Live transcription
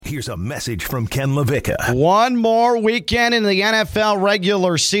Here's a message from Ken LaVicka. One more weekend in the NFL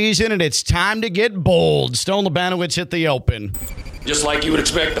regular season, and it's time to get bold. Stone Labanowitz hit the open. Just like you would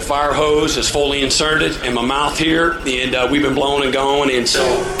expect, the fire hose is fully inserted in my mouth here, and we've been blowing and going, and so...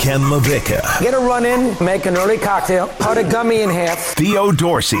 Ken LaVicka. Get a run in, make an early cocktail, cut a gummy in half. Theo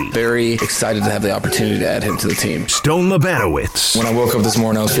Dorsey. Very excited to have the opportunity to add him to the team. Stone Labanowitz. When I woke up this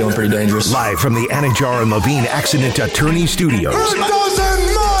morning, I was feeling pretty dangerous. Live from the Anajar and Levine Accident Attorney Studios. It doesn't matter what your name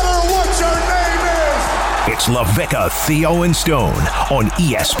is. It's LaVicka, Theo, and Stone on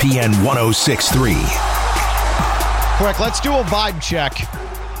ESPN 106.3. Quick, let's do a vibe check.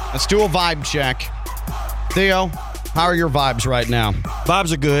 Theo, how are your vibes right now?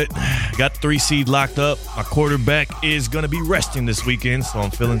 Vibes are good. Got the 3 seed locked up. My quarterback is going to be resting this weekend, so I'm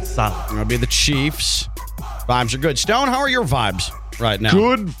feeling solid. Going to be the Chiefs. Vibes are good. Stone, how are your vibes right now?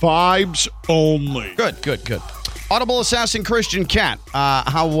 Good vibes only. Good. Audible Assassin Christian Cat,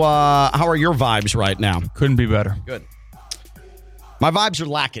 how are your vibes right now? Couldn't be better. Good. My vibes are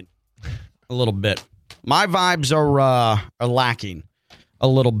lacking a little bit. My vibes are lacking a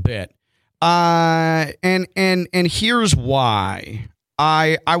little bit. And here's why.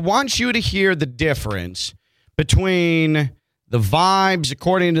 I want you to hear the difference between the vibes,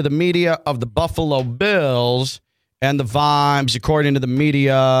 according to the media, of the Buffalo Bills and the vibes, according to the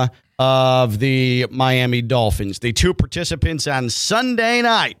media, of the Miami Dolphins. The two participants on Sunday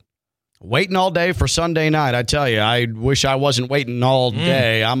night. Waiting all day for Sunday night. I tell you, I wish I wasn't waiting all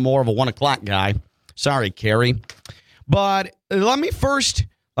day. I'm more of a 1 o'clock guy. Sorry, Carrie. But let me first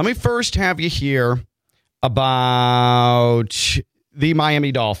have you hear about the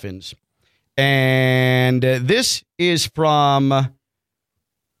Miami Dolphins. And this is from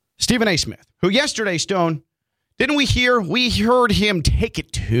Stephen A. Smith, who yesterday, Stone, didn't we hear? We heard him take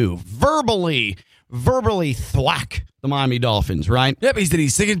it to verbally thwack the Miami Dolphins, right? Yep, he said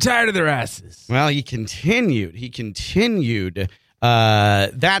he's sick and tired of their asses. Well, he continued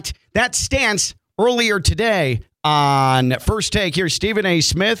that stance earlier today on First Take. Here's Stephen A.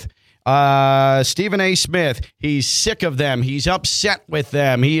 Smith. He's sick of them. He's upset with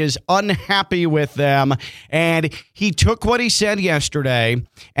them. He is unhappy with them. And he took what he said yesterday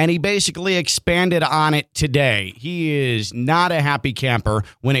and he basically expanded on it today. He is not a happy camper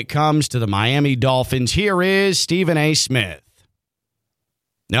when it comes to the Miami Dolphins. Here is Stephen A. Smith.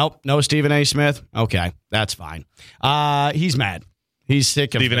 Nope, no Stephen A. Smith. Okay, that's fine. He's mad. He's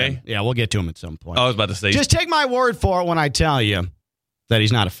sick of Stephen them. A? Yeah, we'll get to him at some point. I was about to say. Just take my word for it when I tell you that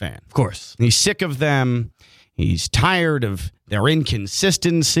he's not a fan. Of course. He's sick of them. He's tired of their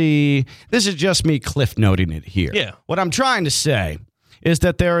inconsistency. This is just me cliff noting it here. Yeah. What I'm trying to say is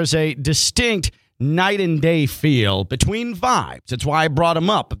that there is a distinct night and day feel between vibes. That's why I brought him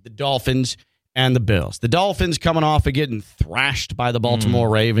up, of the Dolphins and the Bills. The Dolphins coming off of getting thrashed by the Baltimore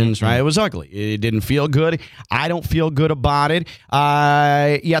Ravens, right? It was ugly. It didn't feel good. I don't feel good about it.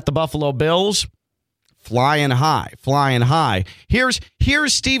 Yet the Buffalo Bills, flying high. Here's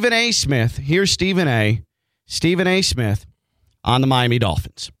Stephen A. Smith. Here's Stephen A. Smith on the Miami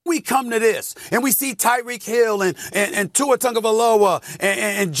Dolphins. We come to this, and we see Tyreek Hill and Tua Tagovailoa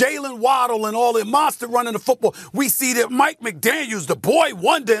and Jalen Waddle and all the monster running the football. We see that Mike McDaniels, the boy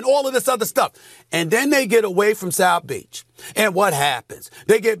wonder, and all of this other stuff. And then they get away from South Beach. And what happens?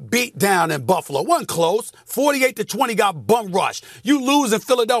 They get beat down in Buffalo. Wasn't close. 48-20 got bum rushed. You lose in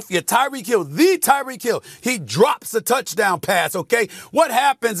Philadelphia. Tyreek Hill, he drops a touchdown pass, okay? What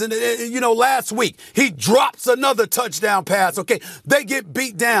happens last week? He drops another touchdown pass, okay? They get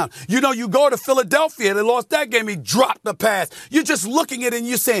beat down. You go to Philadelphia. They lost that game. He dropped the pass. You're just looking at it and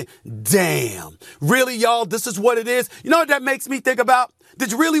you're saying, damn, really, y'all, this is what it is? You know what that makes me think about?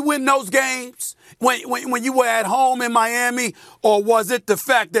 Did you really win those games when you were at home in Miami? Or was it the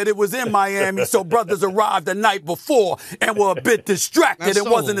fact that it was in Miami, so brothers arrived the night before and were a bit distracted and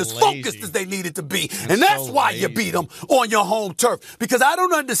wasn't as focused as they needed to be? And that's why you beat them on your home turf. Because I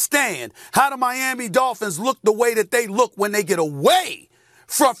don't understand how the Miami Dolphins look the way that they look when they get away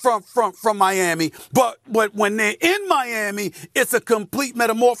from Miami, but when they're in Miami, it's a complete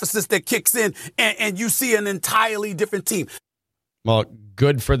metamorphosis that kicks in, and you see an entirely different team. Well,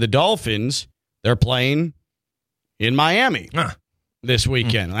 good for the Dolphins. They're playing in Miami this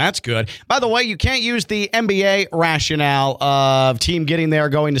weekend. That's good. By the way, you can't use the NBA rationale of team getting there,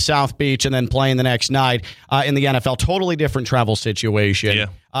 going to South Beach, and then playing the next night in the NFL. Totally different travel situation.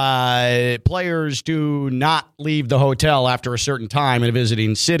 Yeah. Players do not leave the hotel after a certain time in a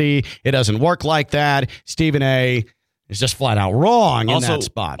visiting city. It doesn't work like that. Stephen A. is just flat out wrong in that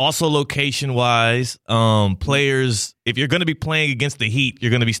spot. Also, location-wise, players, if you're going to be playing against the Heat, you're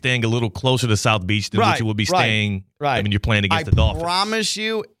going to be staying a little closer to South Beach than what you will be staying when you're playing against the Dolphins. I promise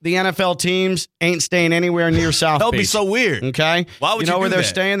you, the NFL teams ain't staying anywhere near South Beach. That would be so weird. Okay? Why would you know where do they're that?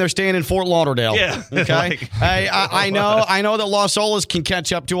 staying? They're staying in Fort Lauderdale. Yeah. Okay? I know that Los Olas can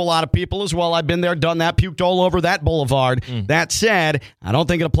catch up to a lot of people as well. I've been there, done that, puked all over that boulevard. That said, I don't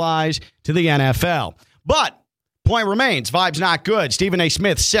think it applies to the NFL. But point remains, vibes not good. Stephen A.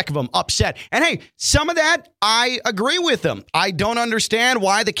 Smith, sick of them, upset. And hey, some of that, I agree with them. I don't understand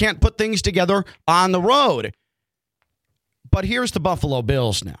why they can't put things together on the road. But here's the Buffalo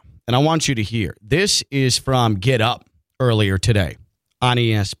Bills now. And I want you to hear. This is from Get Up earlier today on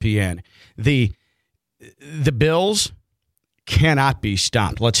ESPN. The Bills cannot be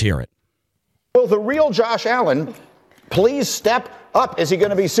stopped. Let's hear it. Will the real Josh Allen please step up? Is he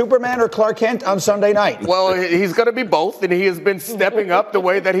going to be Superman or Clark Kent on Sunday night? Well, he's going to be both, and he has been stepping up the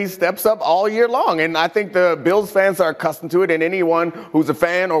way that he steps up all year long. And I think the Bills fans are accustomed to it, and anyone who's a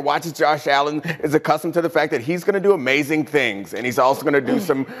fan or watches Josh Allen is accustomed to the fact that he's going to do amazing things, and he's also going to do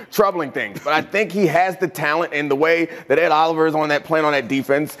some troubling things. But I think he has the talent and the way that Ed Oliver is playing on that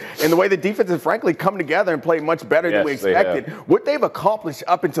defense, and the way the defense has frankly come together and played much better than we expected. What they've accomplished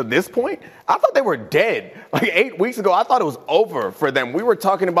up until this point, I thought they were dead. Like 8 weeks ago, I thought it was over for them. We were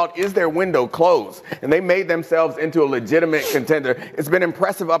talking about, is their window closed? And they made themselves into a legitimate contender. It's been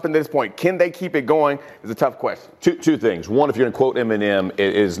impressive up until this point. Can they keep it going is a tough question. Two things. One, if you're going to quote Eminem,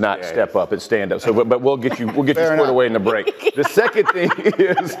 it is not step up, it's stand up. So, but we'll get you squared away in the break. The second thing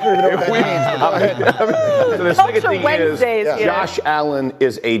is, Josh Allen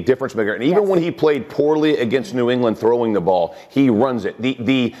is a difference maker. And even when he played poorly against New England throwing the ball, he runs it.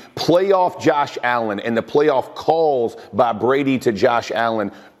 The playoff Josh Allen and the playoff calls by Brady to Josh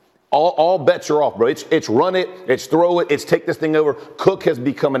Allen, all bets are off, bro. It's run it, it's throw it, it's take this thing over. Cook has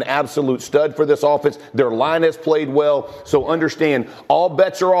become an absolute stud for this offense. Their line has played well. So understand, all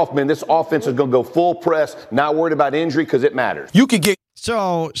bets are off, man. This offense is going to go full press, not worried about injury because it matters. You could get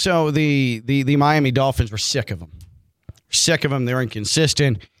so the Miami Dolphins were sick of him. Sick of him. They're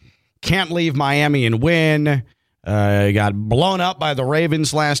inconsistent. Can't leave Miami and win. Got blown up by the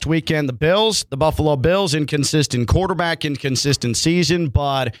Ravens last weekend. The Buffalo Bills, inconsistent quarterback, inconsistent season,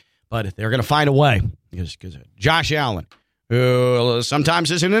 but they're going to find a way. Because Josh Allen, who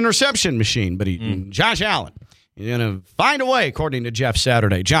sometimes is an interception machine, but Josh Allen, he's going to find a way, according to Jeff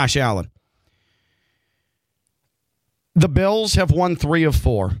Saturday. Josh Allen. The Bills have won 3 of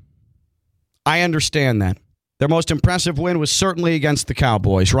 4. I understand that. Their most impressive win was certainly against the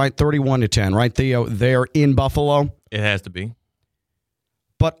Cowboys, right? 31-10, right, Theo? They're in Buffalo. It has to be.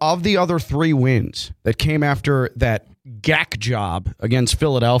 But of the other 3 wins that came after that gack job against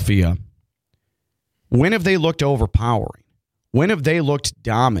Philadelphia, when have they looked overpowering? When have they looked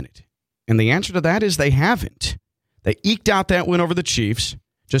dominant? And the answer to that is they haven't. They eked out that win over the Chiefs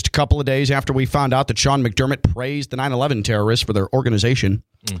just a couple of days after we found out that Sean McDermott praised the 9/11 terrorists for their organization.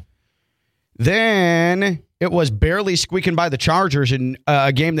 Then it was barely squeaking by the Chargers in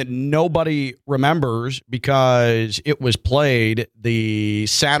a game that nobody remembers because it was played the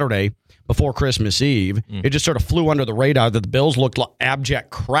Saturday before Christmas Eve. It just sort of flew under the radar that the Bills looked like abject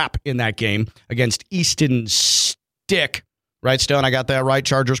crap in that game against Easton Stick. Right, Stone? I got that right?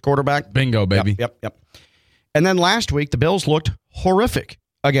 Chargers quarterback? Bingo, baby. Yep. And then last week, the Bills looked horrific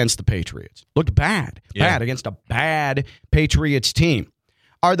against the Patriots. Looked bad against a bad Patriots team.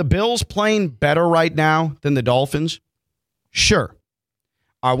 Are the Bills playing better right now than the Dolphins? Sure.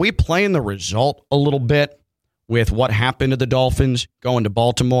 Are we playing the result a little bit with what happened to the Dolphins going to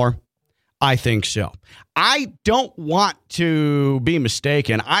Baltimore? I think so. I don't want to be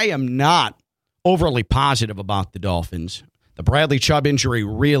mistaken. I am not overly positive about the Dolphins. The Bradley Chubb injury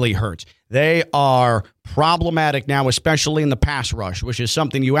really hurts. They are problematic now, especially in the pass rush, which is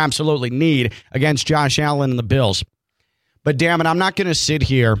something you absolutely need against Josh Allen and the Bills. But damn it, I'm not going to sit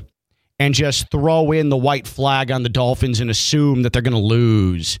here and just throw in the white flag on the Dolphins and assume that they're going to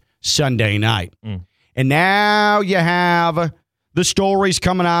lose Sunday night. And now you have the stories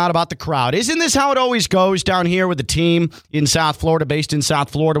coming out about the crowd. Isn't this how it always goes down here with the team in South Florida, based in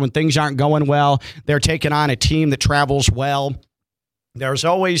South Florida, when things aren't going well? They're taking on a team that travels well. There's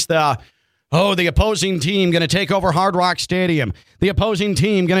always the opposing team going to take over Hard Rock Stadium. The opposing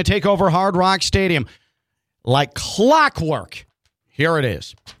team going to take over Hard Rock Stadium. Like clockwork. Here it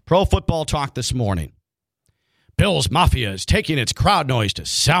is. Pro Football Talk this morning. Bills Mafia is taking its crowd noise to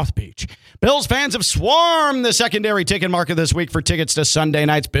South Beach. Bills fans have swarmed the secondary ticket market this week for tickets to Sunday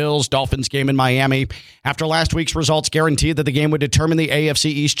night's Bills-Dolphins game in Miami after last week's results guaranteed that the game would determine the AFC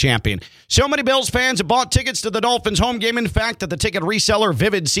East champion. So many Bills fans have bought tickets to the Dolphins home game, in fact, that the ticket reseller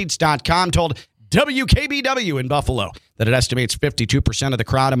VividSeats.com told WKBW in Buffalo that it estimates 52% of the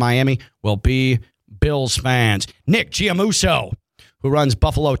crowd in Miami will be Bills fans. Nick Giamuso, who runs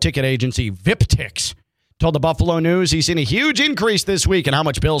Buffalo ticket agency VipTix, told the Buffalo News he's seen a huge increase this week in how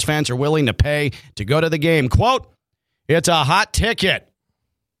much Bills fans are willing to pay to go to the game. Quote, "It's a hot ticket."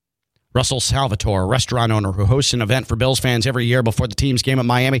 Russell Salvatore, a restaurant owner who hosts an event for Bills fans every year before the team's game at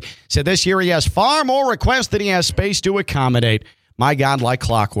Miami, said this year he has far more requests than he has space to accommodate. My God, like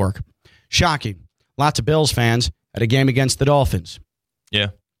clockwork. Shocking. Lots of Bills fans at a game against the Dolphins. Yeah.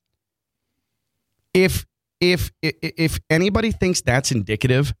 If anybody thinks that's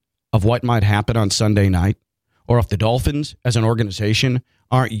indicative of what might happen on Sunday night, or if the Dolphins as an organization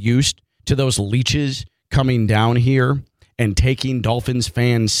aren't used to those leeches coming down here and taking Dolphins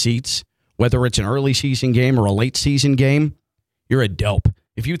fans' seats, whether it's an early season game or a late season game, you're a dope.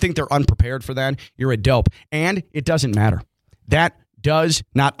 If you think they're unprepared for that, you're a dope. And it doesn't matter. That does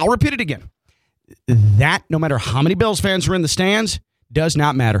not, I'll repeat it again. That, no matter how many Bills fans are in the stands, does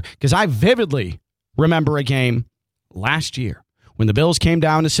not matter. Because I vividly remember a game last year when the Bills came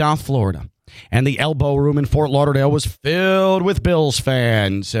down to South Florida and the Elbow Room in Fort Lauderdale was filled with Bills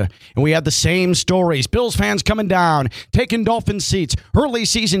fans. And we had the same stories. Bills fans coming down, taking Dolphins seats, early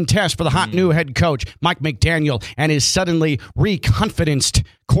season test for the hot new head coach, Mike McDaniel, and his suddenly reconfidenced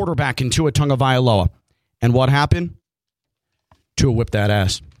quarterback in Tua Tagovailoa. And what happened? Tua whipped that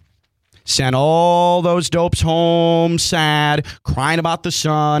ass. Sent all those dopes home sad, crying about the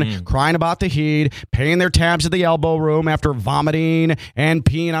sun, crying about the heat, paying their tabs at the Elbow Room after vomiting and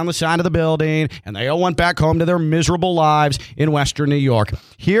peeing on the side of the building, and they all went back home to their miserable lives in Western New York.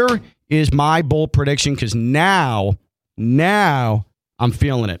 Here is my bold prediction, because now I'm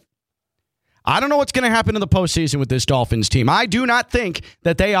feeling it. I don't know what's going to happen in the postseason with this Dolphins team. I do not think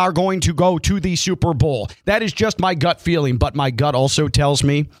that they are going to go to the Super Bowl. That is just my gut feeling, but my gut also tells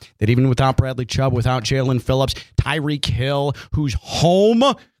me that even without Bradley Chubb, without Jalen Phillips, Tyreek Hill, whose home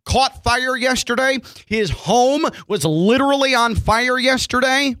caught fire yesterday, his home was literally on fire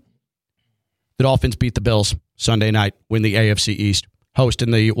yesterday, the Dolphins beat the Bills Sunday night, win the AFC East, hosting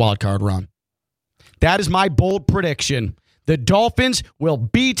the wildcard round. That is my bold prediction. The Dolphins will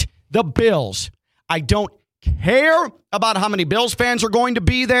beat the Bills. I don't care about how many Bills fans are going to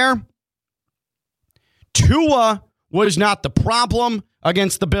be there. Tua was not the problem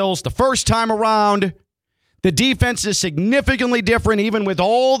against the Bills the first time around. The defense is significantly different, even with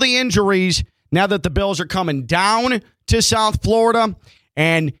all the injuries, now that the Bills are coming down to South Florida.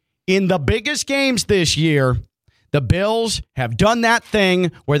 And in the biggest games this year, the Bills have done that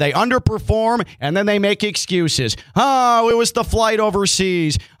thing where they underperform and then they make excuses. Oh, it was the flight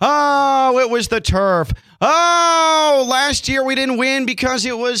overseas. Oh, it was the turf. Oh, last year we didn't win because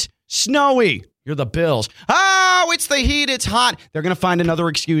it was snowy. You're the Bills. Oh, it's the heat. It's hot. They're going to find another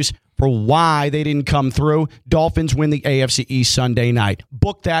excuse for why they didn't come through. Dolphins win the AFC East Sunday night.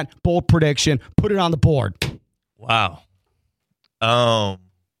 Book that bold prediction. Put it on the board. Wow.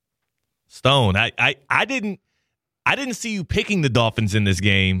 Stone, I didn't see you picking the Dolphins in this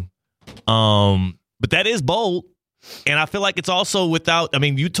game, but that is bold. And I feel like it's also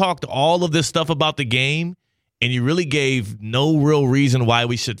you talked all of this stuff about the game, and you really gave no real reason why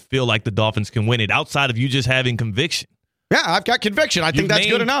we should feel like the Dolphins can win it outside of you just having conviction. Yeah, I've got conviction. I think that's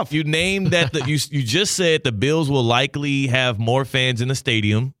good enough. You named that. You just said the Bills will likely have more fans in the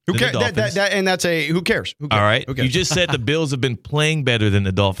stadium than the Dolphins. And that's who cares? All right. You just said the Bills have been playing better than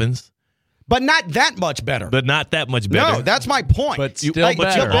the Dolphins. But not that much better. No, that's my point. But still better.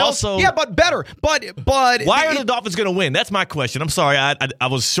 But better. But why are the Dolphins going to win? That's my question. I'm sorry, I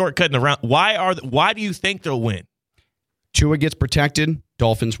was shortcutting around. Why do you think they'll win? Tua gets protected.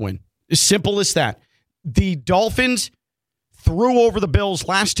 Dolphins win. As simple as that. The Dolphins threw over the Bills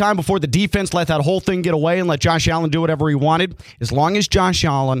last time before the defense let that whole thing get away and let Josh Allen do whatever he wanted. As long as Josh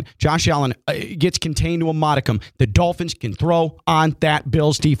Allen gets contained to a modicum, the Dolphins can throw on that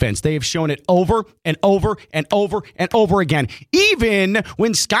Bills defense. They have shown it over and over and over and over again. Even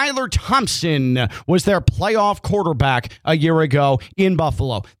when Skylar Thompson was their playoff quarterback a year ago in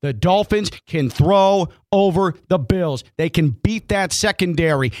Buffalo, the Dolphins can throw over the Bills. They can beat that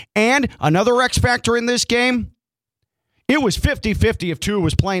secondary. And another X factor in this game, it was 50-50 if Tua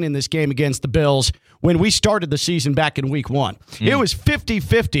was playing in this game against the Bills when we started the season back in week 1. It was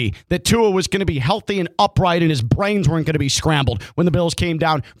 50-50 that Tua was going to be healthy and upright and his brains weren't going to be scrambled when the Bills came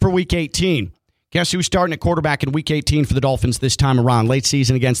down for week 18. Guess who's starting at quarterback in week 18 for the Dolphins this time around, late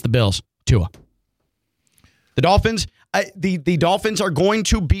season against the Bills? Tua. The Dolphins, the Dolphins are going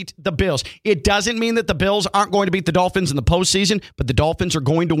to beat the Bills. It doesn't mean that the Bills aren't going to beat the Dolphins in the postseason, but the Dolphins are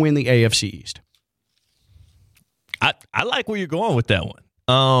going to win the AFC East. I like where you're going with that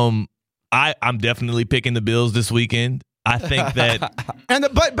one. I'm definitely picking the Bills this weekend. I think that,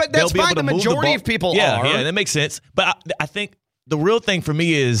 but that's fine. The majority of people are. Yeah, that makes sense. But I think the real thing for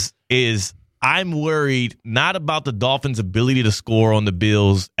me is I'm worried not about the Dolphins' ability to score on the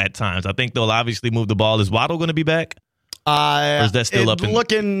Bills at times. I think they'll obviously move the ball. Is Waddle going to be back? Or is that still up?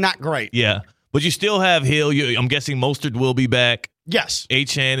 Looking not great. Yeah, but you still have Hill. I'm guessing Mostert will be back. Yes.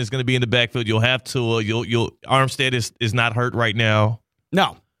 Achane is going to be in the backfield. You'll have Tua. Armstead is not hurt right now.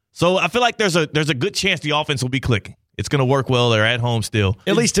 No. So I feel like there's a good chance the offense will be clicking. It's going to work well. They're at home still.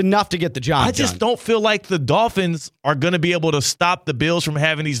 At least enough to get the job done. I just don't feel like the Dolphins are going to be able to stop the Bills from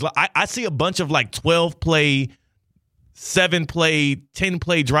having these. I see a bunch of 12-play, 7-play,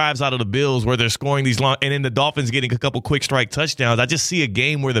 10-play drives out of the Bills where they're scoring these long, and then the Dolphins getting a couple quick strike touchdowns. I just see a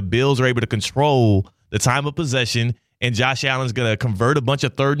game where the Bills are able to control the time of possession, and Josh Allen's going to convert a bunch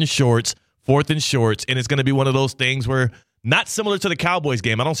of 3rd and shorts, 4th and shorts, and it's going to be one of those things where, not similar to the Cowboys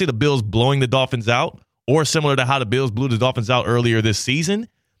game, I don't see the Bills blowing the Dolphins out, or similar to how the Bills blew the Dolphins out earlier this season.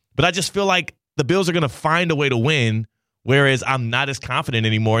 But I just feel like the Bills are going to find a way to win, whereas I'm not as confident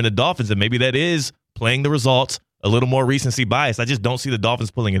anymore in the Dolphins. And maybe that is playing the results, a little more recency bias. I just don't see the Dolphins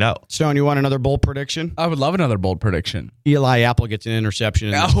pulling it out. Stone, you want another bold prediction? I would love another bold prediction. Eli Apple gets an interception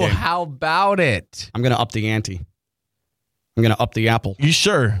in this game. How about it? I'm going to up the ante. I'm going to up the apple. You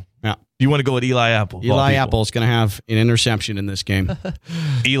sure? Yeah. You want to go with Eli Apple? Eli Apple is going to have an interception in this game.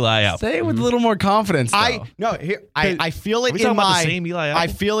 Eli Apple. Say it with a little more confidence, though. I feel it in my. Same Eli Apple? I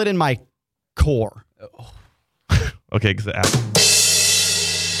feel it in my core. Okay, because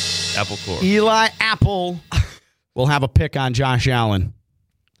Apple core. Eli Apple will have a pick on Josh Allen.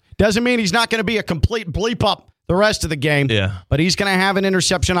 Doesn't mean he's not going to be a complete bleep up the rest of the game. Yeah. But he's going to have an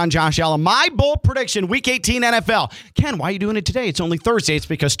interception on Josh Allen. My bold prediction, Week 18 NFL. Ken, why are you doing it today? It's only Thursday. It's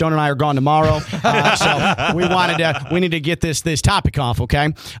because Stone and I are gone tomorrow. So we need to get this topic off,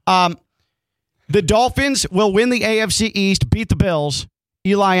 okay? The Dolphins will win the AFC East, beat the Bills.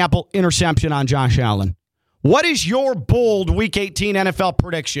 Eli Apple, interception on Josh Allen. What is your bold Week 18 NFL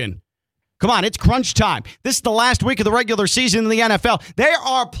prediction? Come on, it's crunch time. This is the last week of the regular season in the NFL. There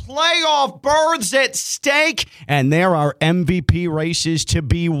are playoff berths at stake, and there are MVP races to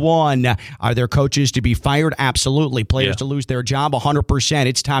be won. Are there coaches to be fired? Absolutely. Players to lose their job? 100%.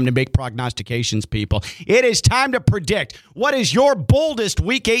 It's time to make prognostications, people. It is time to predict. What is your boldest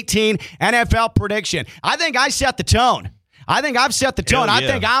Week 18 NFL prediction? I think I set the tone. I think I've set the tone. Yeah. I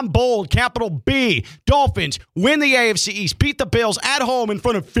think I'm bold. Capital B. Dolphins win the AFC East. Beat the Bills at home in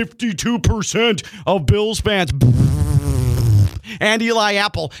front of 52% of Bills fans. And Eli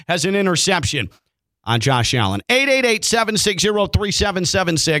Apple has an interception on Josh Allen.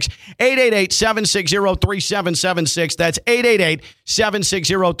 888-760-3776. 888-760-3776. That's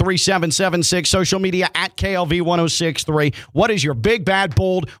 888-760-3776. Social media at KLV1063. What is your big, bad,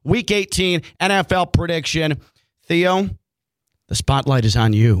 bold Week 18 NFL prediction? Theo, the spotlight is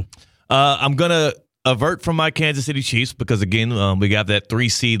on you. I'm going to avert from my Kansas City Chiefs because, again, we got that 3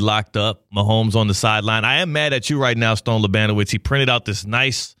 seed locked up. Mahomes on the sideline. I am mad at you right now, Stone Labanowitz. He printed out this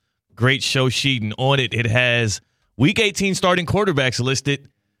nice, great show sheet, and on it has Week 18 starting quarterbacks listed,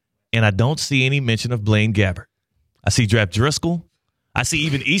 and I don't see any mention of Blaine Gabbert. I see Jeff Driscoll. I see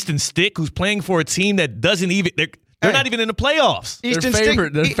even Easton Stick, who's playing for a team that doesn't even – they're not even in the playoffs. They're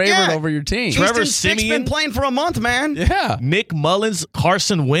favored over your team. Trevor Stick's been playing for a month, man. Yeah. Nick Mullins,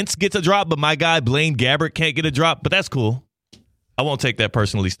 Carson Wentz gets a drop, but my guy Blaine Gabbert can't get a drop. But that's cool. I won't take that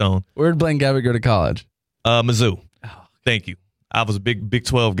personally, Stone. Where did Blaine Gabbert go to college? Mizzou. Oh. Thank you. I was a Big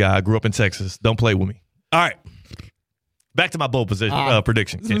 12 guy. I grew up in Texas. Don't play with me. All right. Back to my bold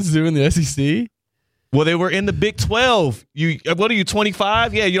prediction. Mizzou in the SEC? Well, they were in the Big 12. What are you,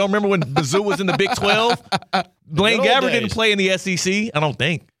 25? Yeah, you don't remember when Mizzou was in the Big 12? Blaine Gabbert didn't play in the SEC, I don't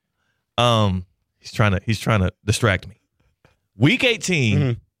think. He's trying to distract me. Week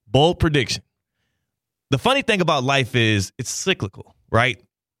 18, bold prediction. The funny thing about life is it's cyclical, right?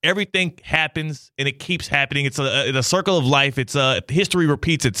 Everything happens and it keeps happening. It's a circle of life. It's history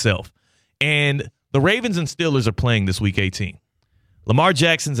repeats itself. And the Ravens and Steelers are playing this Week 18. Lamar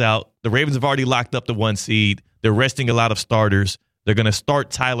Jackson's out. The Ravens have already locked up the 1 seed. They're resting a lot of starters. They're going to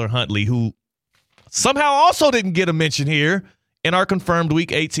start Tyler Huntley, who somehow also didn't get a mention here in our confirmed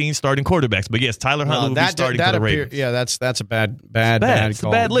Week 18 starting quarterbacks. But yes, Tyler Huntley will be starting for the Ravens. Yeah, that's a bad It's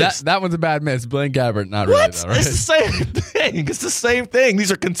call. a bad list. That one's a bad miss. Blaine Gabbert, not what? really, though, right? It's the same thing. It's the same thing.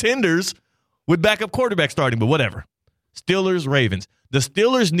 These are contenders with backup quarterback starting, but whatever. Steelers, Ravens. The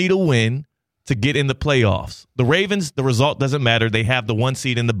Steelers need a win to get in the playoffs. The Ravens, the result doesn't matter. They have the 1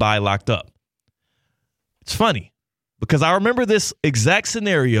 seed in the bye locked up. It's funny because I remember this exact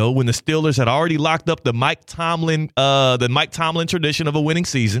scenario when the Steelers had already locked up the Mike Tomlin tradition of a winning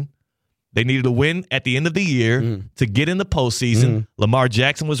season. They needed a win at the end of the year to get in the postseason. Lamar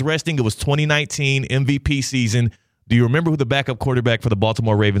Jackson was resting. It was 2019 MVP season. Do you remember who the backup quarterback for the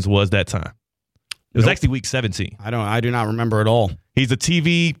Baltimore Ravens was that time? It was actually week 17. I do not remember at all. He's a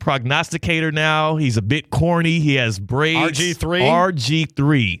TV prognosticator now. He's a bit corny. He has braids.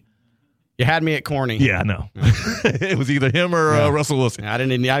 RG3. You had me at corny. Yeah, I know. It was either him or Russell Wilson. I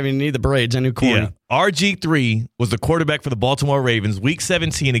didn't even need the braids. I knew corny. Yeah. RG3 was the quarterback for the Baltimore Ravens, week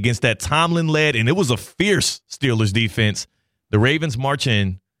 17 against that Tomlin-led, and it was a fierce Steelers defense. The Ravens march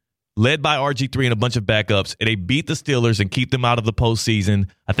in, led by RG3 and a bunch of backups, and they beat the Steelers and keep them out of the postseason.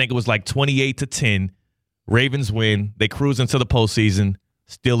 I think it was like 28-10. Ravens win. They cruise into the postseason.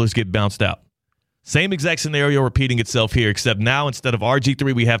 Steelers get bounced out. Same exact scenario repeating itself here, except now instead of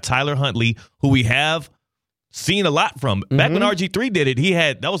RG3, we have Tyler Huntley, who we have seen a lot from. Back when RG3 did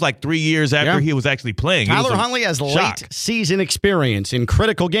it, that was like 3 years after he was actually playing. Tyler Huntley has late season experience in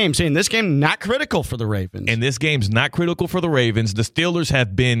critical games. In this game, not critical for the Ravens. And this game's not critical for the Ravens. The Steelers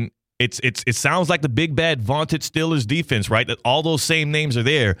have been it sounds like the big bad vaunted Steelers defense, right? That all those same names are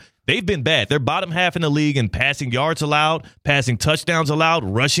there. They've been bad. They're bottom half in the league in passing yards allowed, passing touchdowns allowed,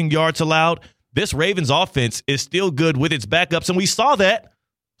 rushing yards allowed. This Ravens offense is still good with its backups, and we saw that.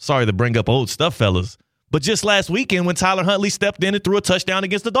 Sorry to bring up old stuff, fellas, but just last weekend when Tyler Huntley stepped in and threw a touchdown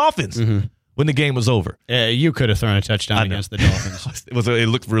against the Dolphins when the game was over. You could have thrown a touchdown against the Dolphins. It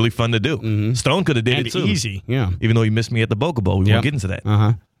looked really fun to do. Stone could have did it too. Easy, yeah. Even though he missed me at the Boca Bowl. We won't get into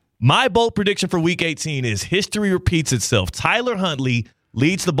that. My bold prediction for Week 18 is history repeats itself. Tyler Huntley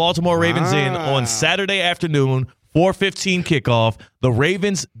leads the Baltimore Ravens in on Saturday afternoon, 4:15 kickoff. The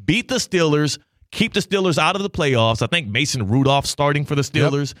Ravens beat the Steelers, keep the Steelers out of the playoffs. I think Mason Rudolph starting for the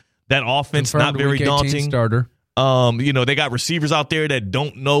Steelers. Yep. That offense Confirmed not very Week 18 daunting. Starter. They got receivers out there that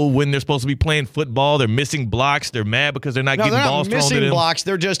don't know when they're supposed to be playing football. They're missing blocks. They're mad because they're not getting balls thrown to them. Missing blocks.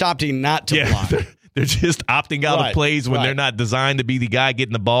 They're just opting not to block. They're just opting out of plays when they're not designed to be the guy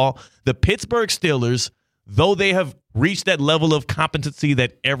getting the ball. The Pittsburgh Steelers, though they have reached that level of competency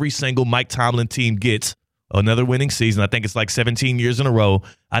that every single Mike Tomlin team gets, another winning season. I think it's like 17 years in a row.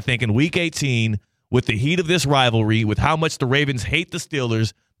 I think in Week 18, with the heat of this rivalry, with how much the Ravens hate the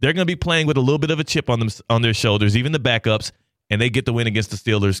Steelers, they're going to be playing with a little bit of a chip on their shoulders, even the backups, and they get the win against the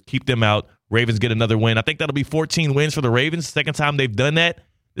Steelers, keep them out. Ravens get another win. I think that'll be 14 wins for the Ravens. Second time they've done that.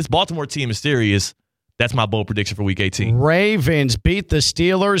 This Baltimore team is serious. That's my bold prediction for Week 18. Ravens beat the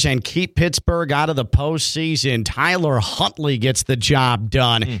Steelers and keep Pittsburgh out of the postseason. Tyler Huntley gets the job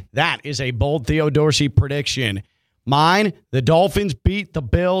done. That is a bold Theo Dorsey prediction. Mine, the Dolphins beat the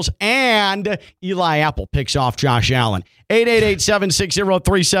Bills, and Eli Apple picks off Josh Allen.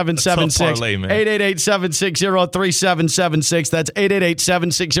 888-760-3776. 888-760-3776. That's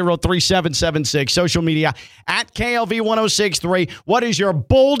 888-760-3776. Social media at KLV1063. What is your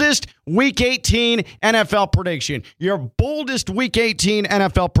boldest Week 18 NFL prediction? Your boldest Week 18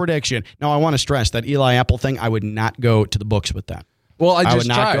 NFL prediction. Now, I want to stress that Eli Apple thing, I would not go to the books with that. Well, I would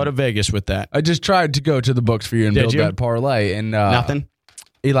not go to Vegas with that. I just tried to go to the books for you and build that parlay, and nothing.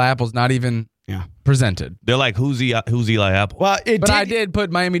 Eli Apple's not even presented. They're like, who's Eli Apple? Well, I did put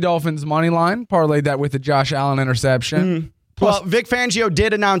Miami Dolphins money line, parlayed that with the Josh Allen interception. Well, Vic Fangio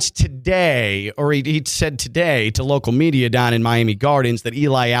did announce today, or he said today to local media down in Miami Gardens, that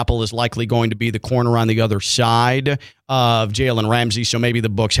Eli Apple is likely going to be the corner on the other side of Jalen Ramsey. So maybe the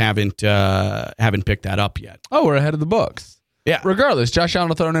books haven't picked that up yet. Oh, we're ahead of the books. Yeah. Regardless, Josh Allen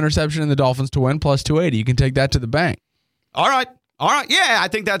will throw an interception and the Dolphins to win plus 280. You can take that to the bank. All right. Yeah, I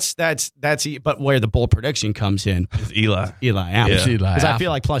think that's but where the bold prediction comes in is Eli Apple. Yeah. Because I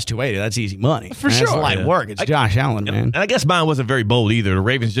feel like plus 280, that's easy money. For sure. That's light work. It's Josh Allen, man. And I guess mine wasn't very bold either. The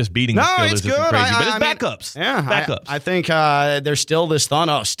Ravens just beating the Steelers it's isn't good. crazy. But it's backups. Backups. I think there's still this thought,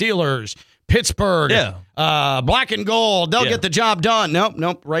 Steelers, Pittsburgh, black and gold. They'll get the job done.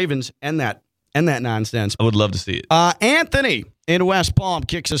 Nope. Ravens, end that nonsense. I would love to see it. Anthony in West Palm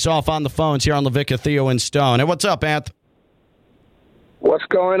kicks us off on the phones here on LaVicka, Theo, and Stone. Hey, what's up, Anth? What's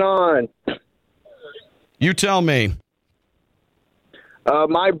going on? You tell me.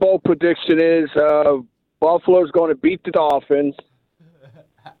 My bold prediction is Buffalo's going to beat the Dolphins.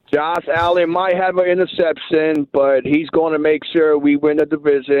 Josh Allen might have an interception, but he's going to make sure we win the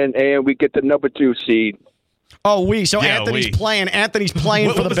division and we get the number 2 seed. So Anthony's playing. Anthony's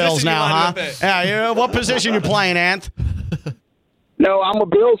playing for the Bills now, huh? Yeah. What position you playing, Anth? No, I'm a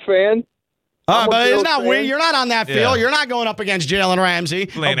Bills fan. But it's not we. You're not on that field. Yeah. You're not going up against Jalen Ramsey.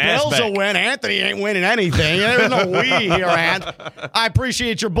 The Playing Bills ass will back. win. Anthony ain't winning anything. There's no we here, Ant. I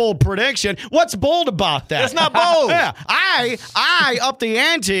appreciate your bold prediction. What's bold about that? That's not bold. Yeah, I upped the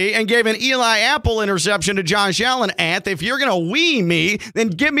ante and gave an Eli Apple interception to Josh Allen. Ant, if you're going to we me, then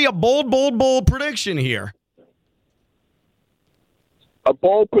give me a bold prediction here. A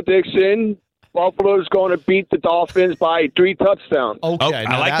bold prediction. Buffalo's going to beat the Dolphins by 3 touchdowns. Okay,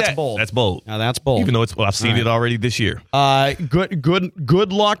 I like that's that. bold. That's bold. Now that's bold. Even though I've seen it already this year.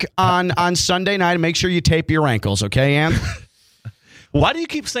 Good luck on Sunday night. Make sure you tape your ankles, okay, Ant? Why do you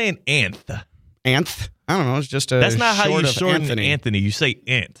keep saying Anth? Anth? I don't know. It's just a That's not how you short of shorten Anthony. You say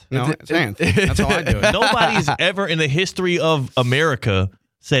Ant. No, it's Anth. That's how I do it. Nobody's ever in the history of America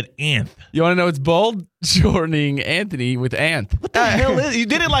said Anth. You want to know what's bold? Shortening Anthony with Anth. What the hell is? You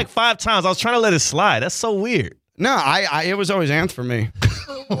did it like 5 times. I was trying to let it slide. That's so weird. No, it was always Anth for me.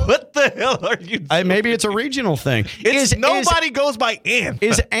 What the hell are you doing? Maybe it's a regional thing. Nobody goes by Anth.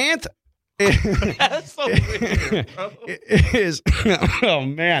 Is Anth? That's so weird, bro. Oh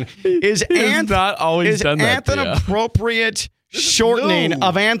man, is Anth not always done that? Anth an appropriate shortening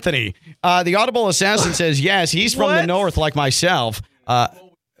of Anthony? The Audible Assassin says yes. He's from the north, like myself.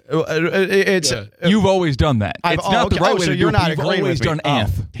 You've always done that. It's not the right way so to do you're it. not You've agreeing always with me. done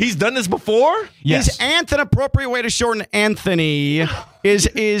Anth. He's done this before? Yes. Is Anth an appropriate way to shorten Anthony? Is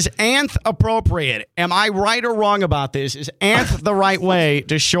Anth appropriate? Am I right or wrong about this? Is Anth the right way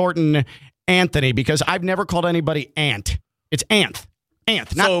to shorten Anthony? Because I've never called anybody Ant. It's Anth.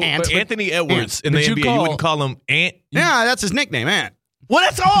 Anth, not So, Ant. but Anthony Edwards Ant. in the But NBA, you wouldn't call him Ant? Yeah, that's his nickname, Ant. Well,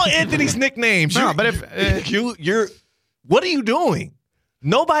 that's all Anthony's nicknames. No, but if you're what are you doing?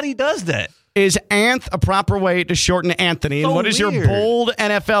 Nobody does that. Is Anth a proper way to shorten Anthony? And So what is your weird. bold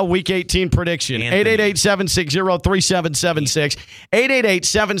NFL Week 18 prediction? 888-760-3776.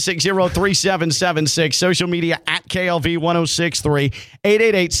 888-760-3776. Social media at KLV1063.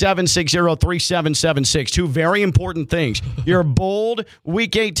 888-760-3776. 2 very important things. Your bold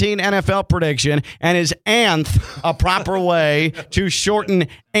Week 18 NFL prediction, and is Anth a proper way to shorten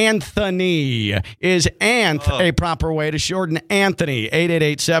Anthony? Is Anth a proper way to shorten Anthony?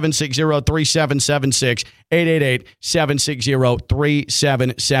 888-760-3776.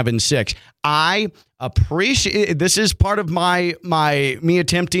 888-760-3776. I appreciate this. Is part of me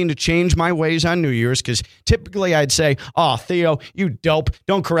attempting to change my ways on New Year's, because typically I'd say, "Oh, Theo, you dope.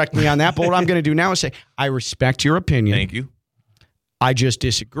 Don't correct me on that." But what I'm going to do now is say, "I respect your opinion. Thank you. I just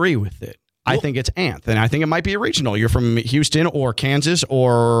disagree with it. I think it's Anth, and I think it might be a regional. You're from Houston or Kansas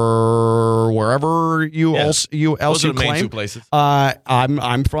or wherever you else you Those are the main claim. 2 places.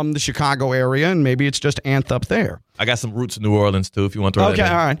 I'm from the Chicago area, and maybe it's just Anth up there. I got some roots in New Orleans too. If you want to throw Okay,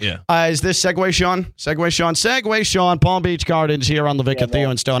 that in. all right. Yeah. Is this Segway Sean? Segway Sean, Palm Beach Gardens here on Levick and Theo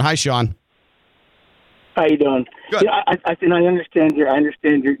and Stone. Hi, Sean. How you doing? Good. Yeah, I understand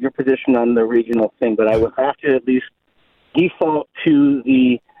your position on the regional thing, but I would have to at least default to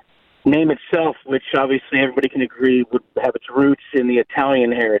the name itself, which obviously everybody can agree would have its roots in the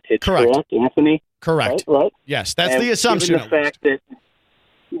Italian heritage. Correct. Anthony? Correct. Right? Yes, that's And the assumption. Given the fact that,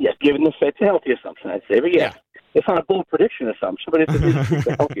 given the fact, it's a healthy assumption, I'd say. But yeah. It's not a bold prediction assumption, but it's a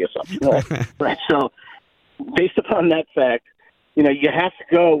healthy assumption. Right. So, based upon that fact, you have to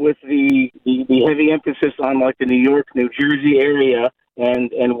go with the heavy emphasis on like the New York, New Jersey area,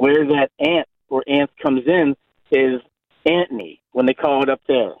 and where that Anth comes in is Antony when they call it up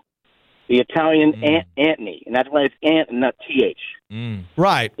there. The Italian Antony, and that's why it's Ant and not TH.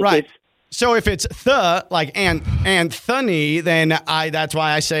 Right. So if it's like Anthony, then that's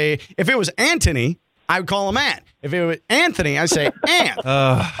why I say if it was Anthony, I would call him Ant. If it was Anthony, I say Ant.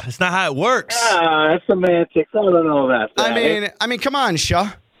 It's not how it works. That's semantics. I don't know that. I mean, come on, Shaw.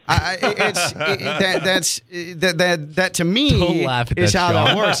 That to me Don't laugh at is that, how Sean.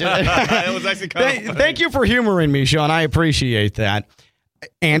 that works. It was actually kind of Thank you for humoring me, Sean. I appreciate that.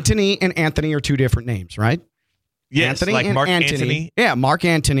 Antony and Anthony are 2 different names, right? Yes, Anthony like and Mark Antony. Antony. Yeah, Mark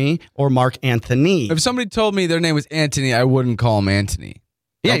Antony or Mark Anthony. If somebody told me their name was Anthony, I wouldn't call him Anthony.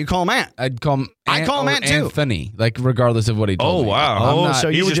 Yeah, you call him Ant. I'd call him I call him or Ant, too. Anthony, like regardless of what he told me. wow. So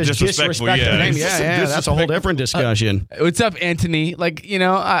you He's would just disrespectful, disrespect the yeah. name. He's Yeah, that's a whole different discussion. What's up, Anthony? Like,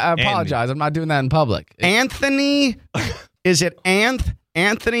 I apologize. I'm not doing that in public. Anthony, is it Anth?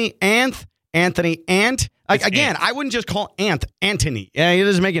 Anthony, Ant? Like, again, I wouldn't just call Anthony. Yeah, it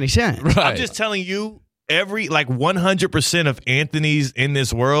doesn't make any sense. Right. I'm just telling you, 100% of Anthony's in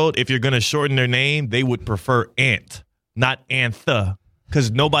this world, if you're going to shorten their name, they would prefer Ant, not Antha,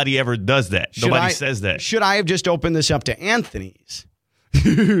 because nobody ever does that. Nobody says that. Should I have just opened this up to Anthony's?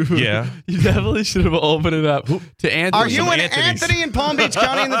 Yeah. You definitely should have opened it up to Anthony. Are you and Anthony in Palm Beach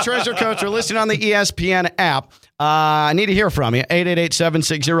County and the Treasure Coast are listening on the ESPN app? I need to hear from you.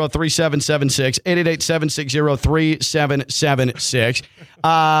 888-760-3776. 888-760-3776.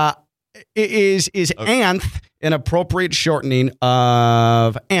 Is Anth an appropriate shortening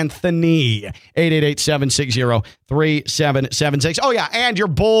of Anthony? 888-760-3776. Oh, yeah, and your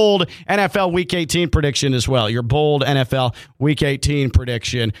bold NFL Week 18 prediction as well. Your bold NFL Week 18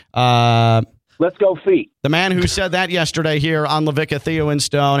 prediction. Let's go feet. The man who said that yesterday here on LaVicka, Theo and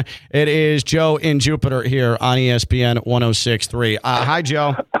Stone. It is Joe in Jupiter here on ESPN 106.3. Hi,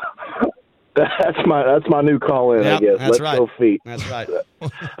 Joe. That's my new call in. Yep, I guess. That's Let's right. go feet. That's right.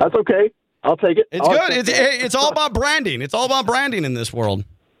 That's okay. I'll take it. It's good. It's all about branding. It's all about branding in this world.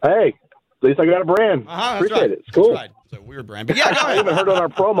 Hey, at least I got a brand. Appreciate it. It's cool. That's right. It's a weird brand. But yeah, go ahead. I even heard on our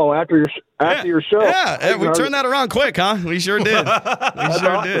promo after your show. Yeah, we turned that around quick, huh? We sure did. We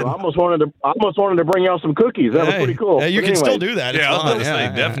sure did. I almost wanted to bring out some cookies. That was pretty cool. Yeah, you can still do that. It's I was fun. going to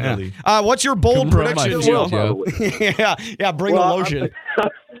say, definitely. What's your bold prediction, Joe? Bring the lotion.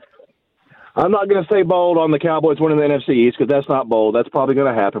 I'm not going to say bold on the Cowboys winning the NFC East because that's not bold. That's probably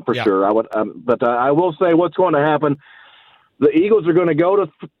going to happen for sure. But I will say what's going to happen. The Eagles are going to go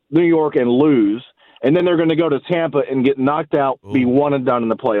to New York and lose, and then they're going to go to Tampa and get knocked out, be one and done in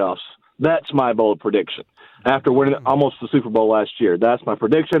the playoffs. That's my bold prediction. After winning almost the Super Bowl last year, that's my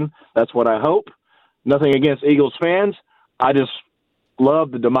prediction. That's what I hope. Nothing against Eagles fans. I just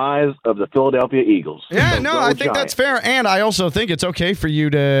love the demise of the Philadelphia Eagles. Yeah, So no, go I think Giants. that's fair. And I also think it's okay for you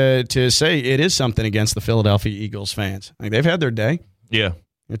to say it is something against the Philadelphia Eagles fans. Like, they've had their day. Yeah.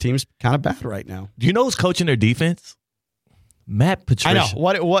 Their team's kind of bad right now. Do you know who's coaching their defense? Matt Patricia. I know.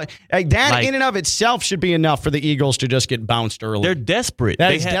 What that in and of itself should be enough for the Eagles to just get bounced early. They're desperate.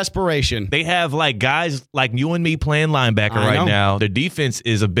 That is desperation. They have guys like you and me playing linebacker right now. Their defense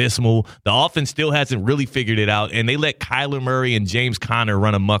is abysmal. The offense still hasn't really figured it out, and they let Kyler Murray and James Conner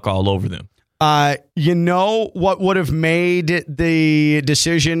run amok all over them. You know what would have made the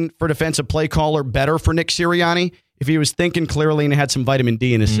decision for defensive play caller better for Nick Sirianni? If he was thinking clearly and had some vitamin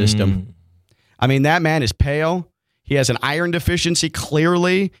D in his system. I mean, that man is pale. He has an iron deficiency,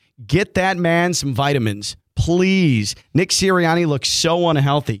 clearly. Get that man some vitamins, please. Nick Sirianni looks so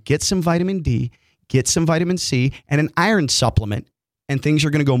unhealthy. Get some vitamin D, get some vitamin C, and an iron supplement, and things are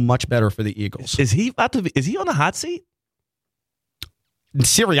going to go much better for the Eagles. Is he on the hot seat?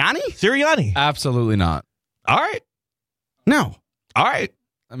 Sirianni? Absolutely not. All right. No. All right.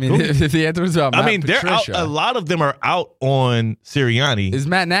 I mean, if the answer was about Matt they're out. Patricia, A lot of them are out on Sirianni. is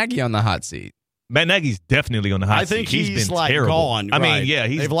Matt Nagy on the hot seat? Matt Nagy's definitely on the hot seat. I think he's been like terrible. gone. I mean, right. yeah,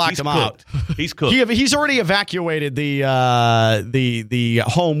 they've locked him cooked. out. He's cooked. He's already evacuated the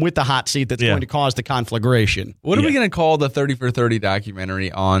home with the hot seat that's going to cause the conflagration. What are we going to call the 30 for 30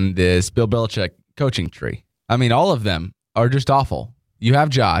 documentary on this Bill Belichick coaching tree? I mean, all of them are just awful. You have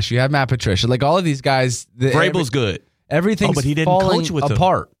Josh, you have Matt Patricia, like all of these guys. Vrabel's good. Everything's but he didn't falling coach with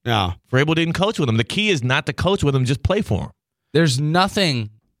apart. Yeah, Vrabel didn't coach with him. The key is not to coach with him; just play for him. There's nothing.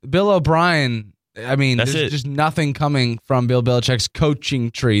 Bill O'Brien. I mean, That's there's just nothing coming from Bill Belichick's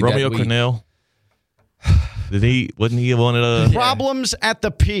coaching tree. Romeo Cornell. Wasn't he one of the problems at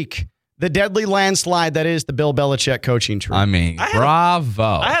the peak? The deadly landslide that is the Bill Belichick coaching tree. I mean, bravo.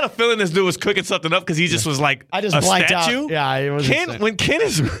 I had a feeling this dude was cooking something up because he just was like I just a blanked statue. out. Yeah, it was when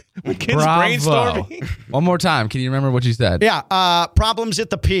Ken's Bravo. brainstorming. One more time. Can you remember what you said? Yeah, problems at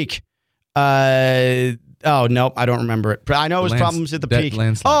the peak. Oh, no, I don't remember it. I know it was problems at the peak.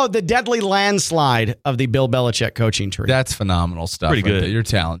 Landslide. Oh, the deadly landslide of the Bill Belichick coaching tree. That's phenomenal stuff. Pretty good. There. You're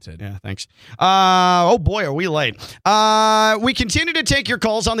talented. Yeah, thanks. Oh, boy, are we late. We continue to take your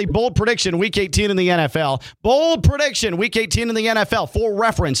calls on the bold prediction, Week 18 in the NFL. Bold prediction, Week 18 in the NFL. For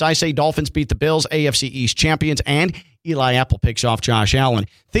reference, I say Dolphins beat the Bills, AFC East champions, and Eli Apple picks off Josh Allen.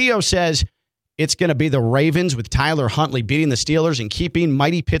 Theo says it's going to be the Ravens with Tyler Huntley beating the Steelers and keeping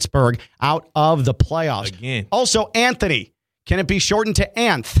mighty Pittsburgh out of the playoffs. Again. Also, Anthony, can it be shortened to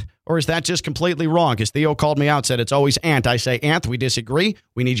Anth? Or is that just completely wrong? Because Theo called me out, said it's always Ant. I say Anth, we disagree.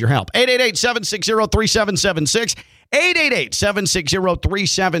 We need your help. 888-760-3776.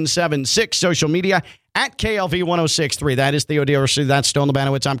 888-760-3776. Social media at KLV1063. That is Theo Diorsi. That's Stone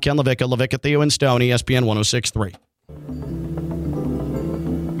Labanowitz. I'm Ken LaVicka. LaVicka, Theo, and Stone, ESPN 1063.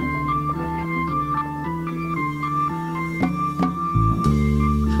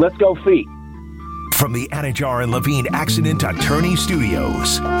 Let's go feet. From the Anajar and Levine Accident Attorney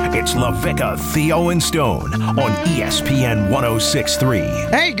Studios, it's LaVicka, Theo, and Stone on ESPN 1063.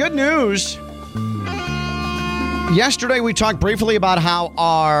 Hey, good news. Yesterday we talked briefly about how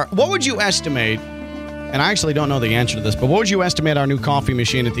what would you estimate and I actually don't know the answer to this, but what would you estimate our new coffee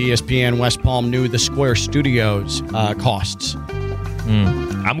machine at the ESPN West Palm New The Square Studios costs?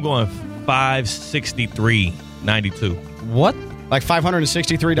 I'm going $563.92. What? Like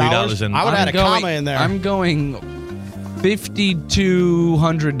 $563? I would add a comma in there. I'm going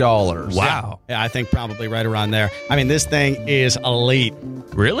 $5,200. Wow. Yeah, I think probably right around there. I mean, this thing is elite.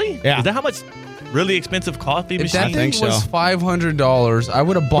 Really? Yeah. Is that how much really expensive coffee If machine? that thing was $500, I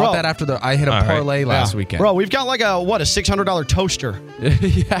would have bought that after I hit a parlay last weekend. Bro, we've got like a $600 toaster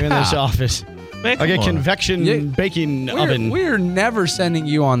in this office. Man, Like a come on. convection baking oven. We're never sending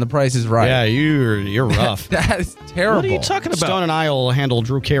you on The Price is Right. Yeah, you're rough. That is terrible. What are you talking about? Stone and I will handle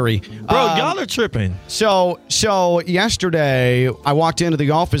Drew Carey. Bro, y'all are tripping. So yesterday, I walked into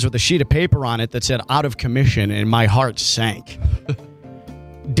the office with a sheet of paper on it that said out of commission, and my heart sank.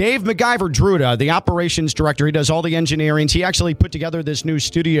 Dave MacGyver Druda, the operations director, he does all the engineering. He actually put together this new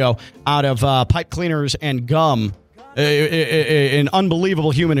studio out of pipe cleaners and gum. An unbelievable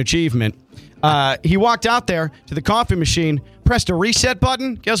human achievement. He walked out there to the coffee machine, pressed a reset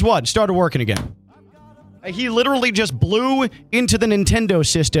button. Guess what? Started working again. He literally just blew into the Nintendo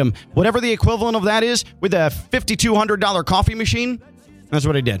system, whatever the equivalent of that is, with a $5,200 coffee machine. That's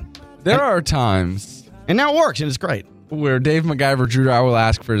what he did. There are times. And now it works, and it's great. Where Dave MacGyver Drew, I will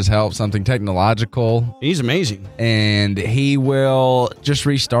ask for his help, something technological. He's amazing. And he will just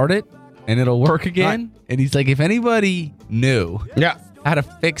restart it, and it'll work again. Right. And he's like, if anybody knew how to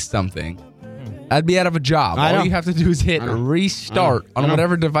fix something, I'd be out of a job. All you have to do is hit restart on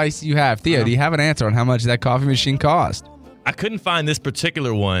whatever device you have. Theo, do you have an answer on how much that coffee machine cost? I couldn't find this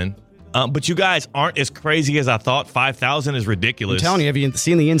particular one, but you guys aren't as crazy as I thought. $5,000 is ridiculous. I'm telling you, have you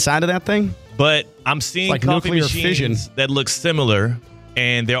seen the inside of that thing? But I'm seeing like coffee nuclear machines fission that look similar,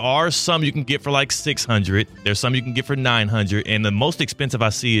 and there are some you can get for like $600. There's some you can get for $900, and the most expensive I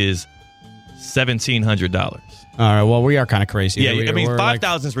see is $1,700. All right, well, we are kind of crazy. Yeah, I mean,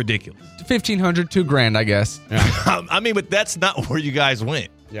 $5,000 is ridiculous. $1,500, $2,000, I guess. Yeah. I mean, but that's not where you guys went.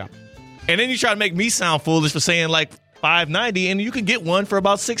 Yeah. And then you try to make me sound foolish for saying like $590, and you can get one for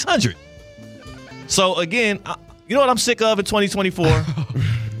about $600. So again, you know what I'm sick of in 2024?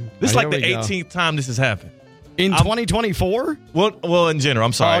 This is like the 18th time this has happened. In 2024? Well, in general.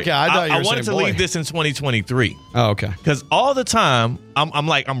 I'm sorry. Oh, okay, I thought you were wanted to leave this in 2023. Oh, okay. Because all the time,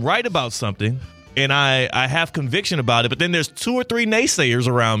 I'm right about something, and I have conviction about it, but then there's 2 or 3 naysayers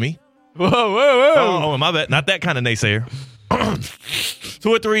around me. Whoa. Oh, my bad. Not that kind of naysayer. 2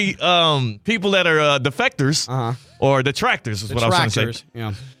 or 3 people that are defectors or detractors is what I was trying to say.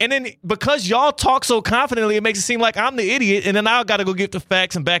 Yeah. And then because y'all talk so confidently, it makes it seem like I'm the idiot, and then I got to go get the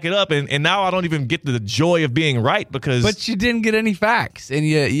facts and back it up, and now I don't even get the joy of being right because. But you didn't get any facts, and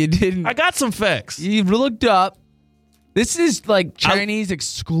you didn't. I got some facts. You looked up. This is like Chinese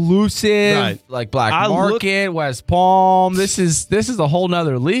exclusive, like Black Market, West Palm. This is a whole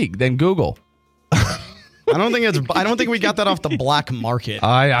nother league than Google. I don't think we got that off the black market.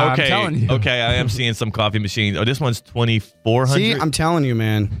 I'm telling you. Okay, I am seeing some coffee machines. Oh, this one's $2,400. See, I'm telling you,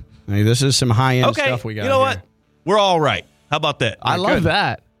 man. Hey, this is some high end stuff we got. You know what? We're all right. How about that? I love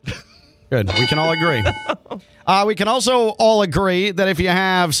that. Good. We can all agree. We can also all agree that if you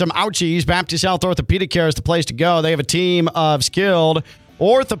have some ouchies, Baptist Health Orthopedic Care is the place to go. They have a team of skilled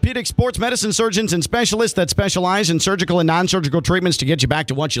orthopedic sports medicine surgeons and specialists that specialize in surgical and non-surgical treatments to get you back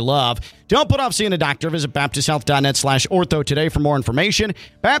to what you love. Don't put off seeing a doctor. Visit baptisthealth.net/ortho today for more information.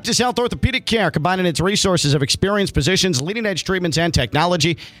 Baptist Health Orthopedic Care, combining its resources of experienced physicians, leading-edge treatments, and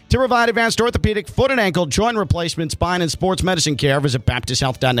technology to provide advanced orthopedic, foot and ankle, joint replacement, spine, and sports medicine care. Visit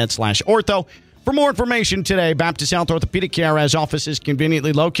baptisthealth.net/ortho. For more information today, Baptist Health Orthopedic Care has offices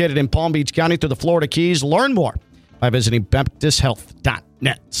conveniently located in Palm Beach County through the Florida Keys. Learn more by visiting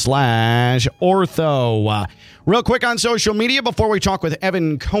baptisthealth.net/ortho. Real quick on social media before we talk with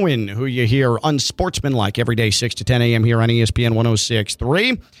Evan Cohen, who you hear unsportsmanlike every day, 6 to 10 a.m. here on ESPN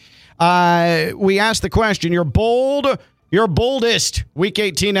 106.3. We asked the question, your boldest Week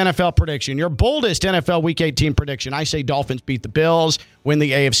 18 NFL prediction. Your boldest NFL Week 18 prediction. I say Dolphins beat the Bills, win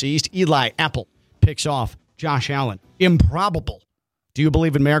the AFC East. Eli Apple picks off Josh Allen. Improbable. Do you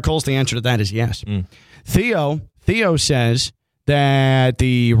believe in miracles? The answer to that is yes. Theo says that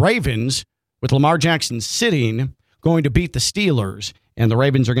the Ravens, with Lamar Jackson sitting, going to beat the Steelers, and the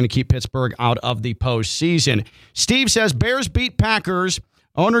Ravens are going to keep Pittsburgh out of the postseason. Steve says Bears beat Packers,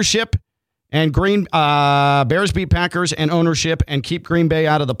 ownership, and Bears beat Packers and ownership and keep Green Bay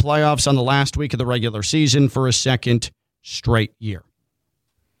out of the playoffs on the last week of the regular season for a second straight year.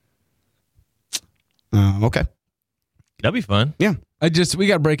 Okay. That'd be fun. Yeah. We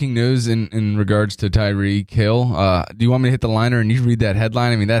got breaking news in regards to Tyreek Hill. Do you want me to hit the liner and you read that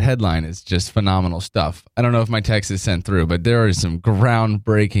headline? I mean, that headline is just phenomenal stuff. I don't know if my text is sent through, but there is some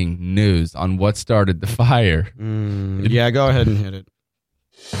groundbreaking news on what started the fire. Yeah, go ahead and hit it.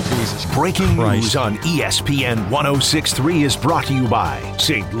 Breaking news on ESPN 106.3 is brought to you by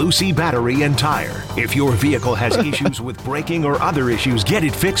St. Lucie Battery and Tire. If your vehicle has issues with braking or other issues, get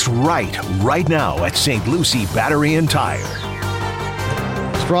it fixed right now at St. Lucie Battery and Tire.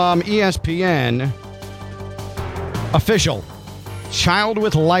 From ESPN, official. Child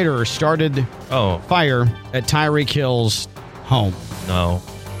with lighter started fire at Tyreek Hill's home. No.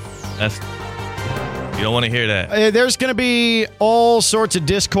 You don't want to hear that. There's going to be all sorts of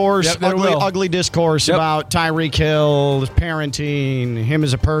discourse, ugly discourse about Tyreek Hill, his parenting, him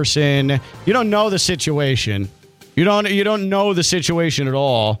as a person. You don't know the situation. You don't know the situation at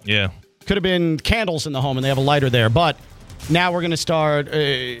all. Yeah. Could have been candles in the home and they have a lighter there, but now we're going to start,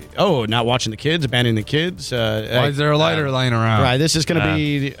 not watching the kids, abandoning the kids. Why is there a lighter lying around? Right, this is going to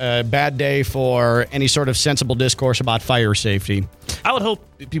be a bad day for any sort of sensible discourse about fire safety. I would hope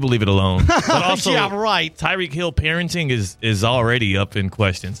people leave it alone. But also, yeah, right. Tyreek Hill parenting is already up in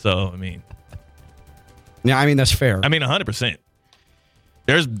question. So, I mean. Yeah, I mean, that's fair. I mean, 100%.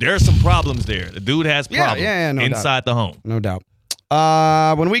 There's some problems there. The dude has problems no inside the home. No doubt.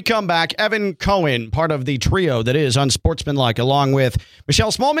 When we come back, Evan Cohen, part of the trio that is Unsportsmanlike, along with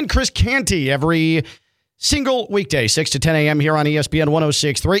Michelle Smallman, Chris Canty, every single weekday, 6 to 10 a.m. here on ESPN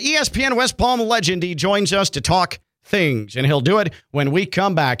 106.3. ESPN West Palm legend, he joins us to talk things, and he'll do it when we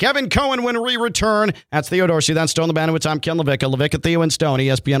come back. Evan Cohen, when we return. That's Theo Dorsey, that's Stone Lebanowitz. I'm Ken LaVicka. LaVicka, Theo, and Stone,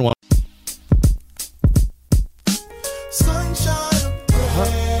 ESPN 1.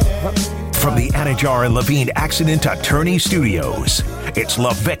 From the Anajar and Levine Accident Attorney Studios, it's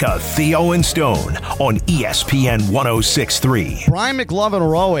LaVicka, Theo, and Stone on ESPN 106.3. Brian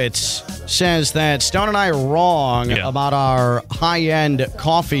McLovin-Rowitz says that Stone and I are wrong about our high-end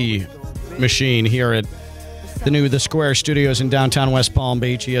coffee machine here at the Square Studios in downtown West Palm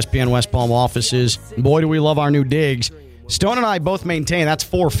Beach, ESPN West Palm offices. Boy, do we love our new digs. Stone and I both maintain that's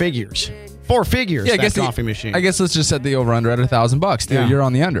 4 figures. 4 figures, I guess coffee machine. I guess let's just set the over-under at $1,000. Theo, you're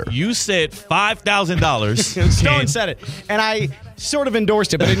on the under. You said $5,000. Stone said it, and I sort of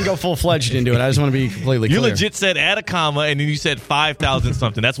endorsed it, but didn't go full-fledged into it. I just want to be completely clear. You legit said add a comma, and then you said 5,000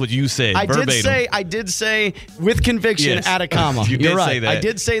 something. That's what you said, verbatim. I did say with conviction, add a comma. You're right. say that. I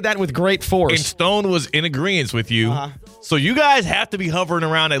did say that with great force. And Stone was in agreement with you. So you guys have to be hovering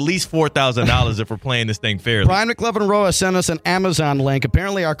around at least $4,000 if we're playing this thing fairly. Brian McLevin-Roa sent us an Amazon link.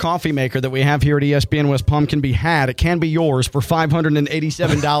 Apparently our coffee maker that we have here at ESPN West Palm can be had. It can be yours for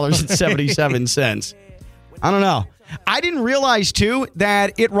 $587.77. I don't know. I didn't realize, too,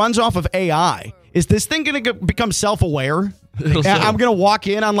 that it runs off of AI. Is this thing going to become self-aware? I'm going to walk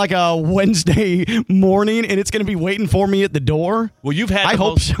in on like a Wednesday morning and it's going to be waiting for me at the door. Well, I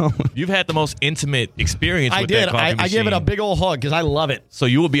hope so. You've had the most intimate experience with that coffee machine. I give it a big old hug because I love it. So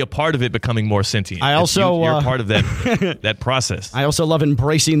you will be a part of it becoming more sentient. You're part of that process. I also love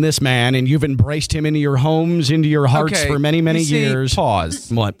embracing this man, and you've embraced him into your homes, into your hearts for many, many years.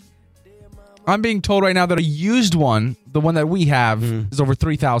 Pause. What? I'm being told right now that a used one, the one that we have, is over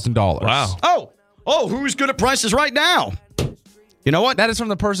 $3,000. Wow. Oh, who's good at prices right now? You know what? That is from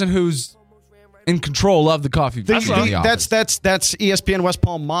the person who's in control of the coffee. That's ESPN West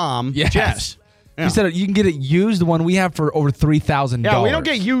Palm mom, Jess. Yeah. He said you can get it used, the one we have, for over $3,000. Yeah, we don't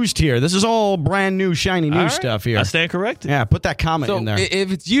get used here. This is all brand new, shiny new stuff here. I stand corrected. Yeah, put that comment in there.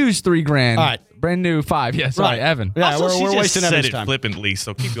 If it's used $3,000, all right. Brand new $5,000. Yeah, sorry, Evan. Yeah, also, we're wasting Evan's time. Flippantly,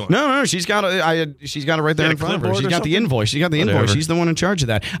 so keep going. No, she's got it. She's got it right there in front of her. She's got the invoice. She's the one in charge of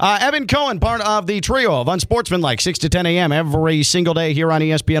that. Evan Cohen, part of the trio of Unsportsmanlike, 6 to 10 a.m. every single day here on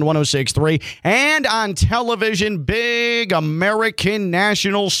ESPN 106.3 and on television, big American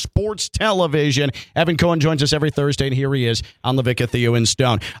national sports television. Evan Cohen joins us every Thursday, and here he is on LaVicka, Theo, and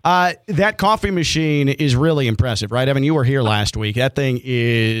Stone. That coffee machine is really impressive, right, Evan? You were here last week. That thing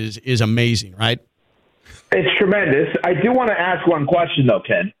is amazing, right? It's tremendous. I do want to ask one question, though,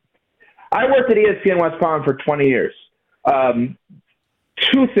 Ken. I worked at ESPN West Palm for 20 years. 2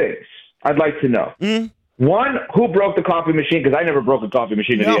 things I'd like to know. One, who broke the coffee machine? Because I never broke a coffee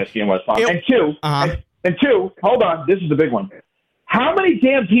machine at ESPN West Palm. And two, hold on, this is the big one. How many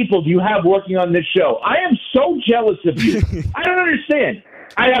damn people do you have working on this show? I am so jealous of you. I don't understand.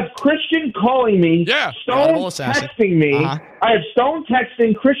 I have Christian calling me, Stone texting me. I have Stone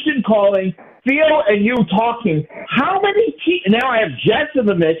texting, Christian calling, Theo and you talking. How many people? Now I have Jess in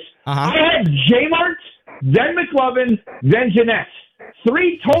the mix. I had J-Mart, then McLovin, then Jeanette.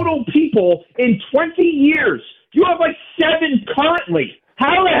 3 total people in 20 years You have like 7 currently.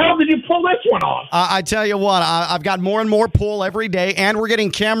 How the hell did you pull this one off? I tell you what, I've got more and more pull every day, and we're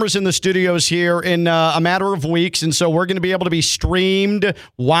getting cameras in the studios here in a matter of weeks, and so we're going to be able to be streamed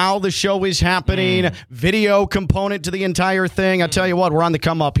while the show is happening, video component to the entire thing. I tell you what, we're on the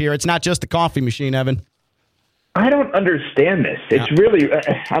come up here. It's not just the coffee machine, Evan. I don't understand this. It's really,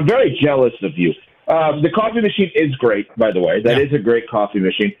 I'm very jealous of you. The coffee machine is great, by the way. That is a great coffee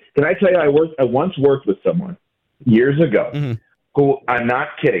machine. Can I tell you, I once worked with someone years ago who, I'm not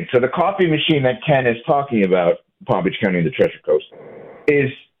kidding. So the coffee machine that Ken is talking about, Palm Beach County and the Treasure Coast, is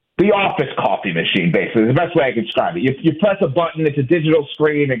the office coffee machine, basically. The best way I can describe it. You press a button, it's a digital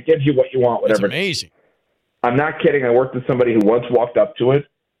screen, it gives you what you want, whatever. It's amazing. I'm not kidding. I worked with somebody who once walked up to it,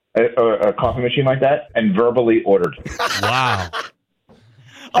 a coffee machine like that, and verbally ordered. Wow.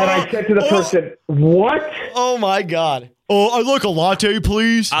 And I said to the person, what? Oh, my God. Oh, I'd like a latte,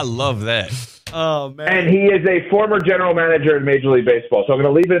 please. I love that. Oh, man. And he is a former general manager in Major League Baseball. So I'm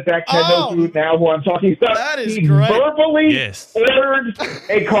going to leave it at that. Ken knows who now who I'm talking about. That is he great. verbally ordered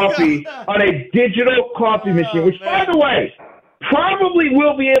a coffee on a digital coffee machine, which, by the way, probably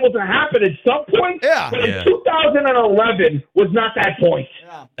will be able to happen at some point. Yeah. But in 2011 was not that point.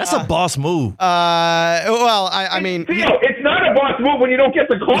 That's a boss move. Well, I mean, it's not a boss move when you don't get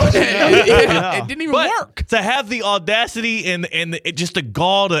the coffee. It didn't even work. To have the audacity and just the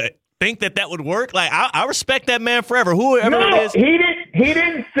gall to think that would work, like I respect that man forever. Whoever it is, he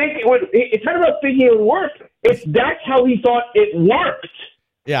didn't think it would. It's not about thinking it would work. That's how he thought it worked.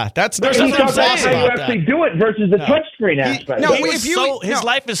 Yeah, that's how you actually do it versus the touchscreen aspect. His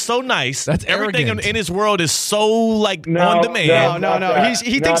life is so nice. That's everything arrogant. in his world is so on demand. No.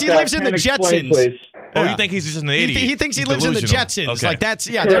 He thinks he lives in the Jetsons. Oh, you think he's just an idiot? He thinks he lives delusional. in the Jetsons. Okay.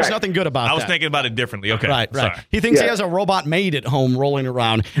 Like there's nothing good about that. I was thinking about it differently. Okay. Right. Sorry. He thinks he has a robot maid at home rolling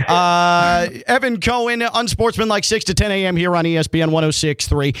around. Evan Cohen, unsportsmanlike 6 to 10 a.m. here on ESPN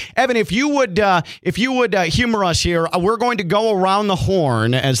 106.3. Evan, if you would humor us here, we're going to go around the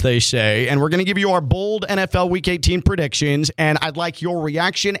horn, as they say, and we're going to give you our bold NFL Week 18 predictions, and I'd like your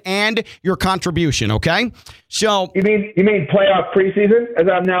reaction and your contribution, okay? So You mean playoff preseason, as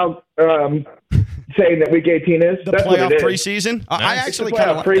I'm now saying that Week 18 is? The That's what playoff it is. preseason? Nice. I actually It's kind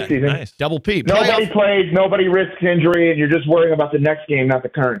the of playoff like that. preseason. Nice. Double P. Nobody plays, nobody risks injury, and you're just worrying about the next game, not the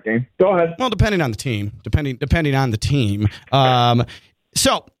current game. Go ahead. Well, depending on the team. Depending on the team.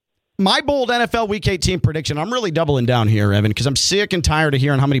 So, my bold NFL Week 18 prediction, I'm really doubling down here, Evan, because I'm sick and tired of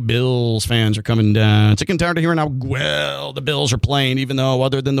hearing how many Bills fans are coming down. Sick and tired of hearing how well the Bills are playing, even though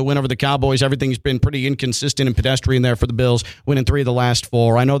other than the win over the Cowboys, everything's been pretty inconsistent and pedestrian there for the Bills, winning 3 of the last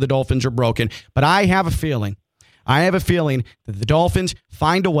 4. I know the Dolphins are broken, but I have a feeling that the Dolphins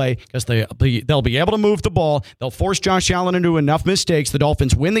find a way because they'll be able to move the ball. They'll force Josh Allen into enough mistakes. The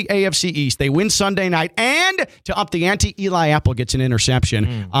Dolphins win the AFC East. They win Sunday night. And to up the ante, Eli Apple gets an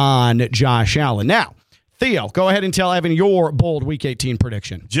interception on Josh Allen. Now, Theo, go ahead and tell Evan your bold Week 18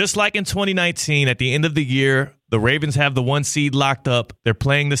 prediction. Just like in 2019, at the end of the year, the Ravens have the 1 seed locked up. They're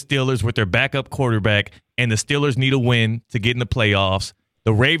playing the Steelers with their backup quarterback, and the Steelers need a win to get in the playoffs.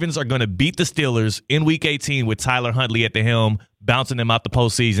 The Ravens are going to beat the Steelers in Week 18 with Tyler Huntley at the helm, bouncing them out the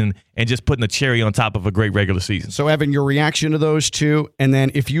postseason and just putting a cherry on top of a great regular season. So, Evan, your reaction to those two, and then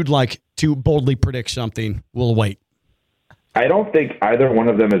if you'd like to boldly predict something, we'll wait. I don't think either one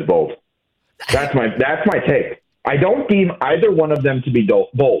of them is bold. That's my take. I don't deem either one of them to be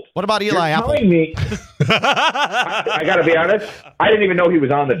bold. What about Eli Apple? Telling me, I got to be honest, I didn't even know he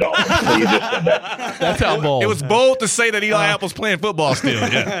was on the Dolphins until you just said that. That's how bold. It was bold to say that Eli Apple's playing football still.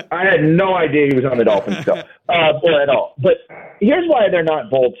 Yeah. I had no idea he was on the Dolphins still, or at all. But here's why they're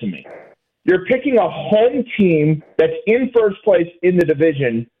not bold to me. You're picking a home team that's in first place in the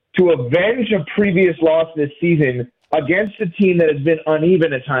division to avenge a previous loss this season against a team that has been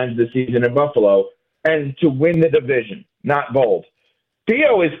uneven at times this season in Buffalo, and to win the division. Not bold.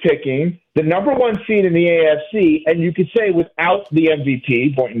 Theo is picking the number 1 seed in the AFC, and you could say without the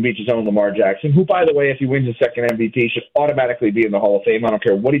MVP, Boynton Beach's own Lamar Jackson, who, by the way, if he wins a second MVP, should automatically be in the Hall of Fame. I don't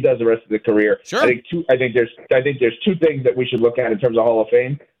care what he does the rest of the career. Sure. I think there's 2 things that we should look at in terms of Hall of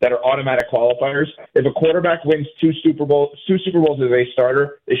Fame that are automatic qualifiers. If a quarterback wins 2 Super Bowls as a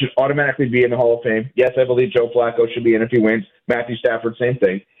starter, they should automatically be in the Hall of Fame. Yes, I believe Joe Flacco should be in if he wins. Matthew Stafford, same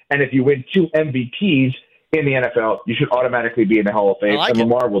thing. And if you win 2 MVPs in the NFL, you should automatically be in the Hall of Fame, and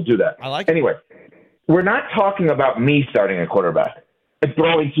Lamar will do that. I like Anyway, we're not talking about me starting a quarterback and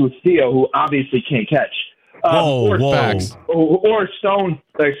throwing to Theo, who obviously can't catch. Or Stone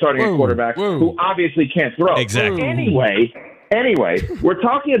starting a quarterback who obviously can't throw. Exactly. Anyway, we're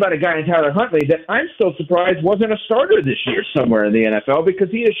talking about a guy in Tyler Huntley that I'm so surprised wasn't a starter this year somewhere in the NFL because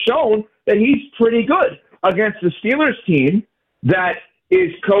he has shown that he's pretty good. against the Steelers team that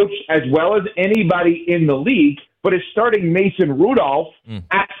is coached as well as anybody in the league, but is starting Mason Rudolph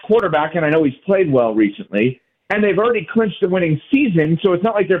at quarterback, and I know he's played well recently, and they've already clinched the winning season, so it's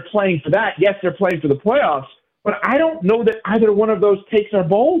not like they're playing for that. Yes, they're playing for the playoffs, but I don't know that either one of those takes are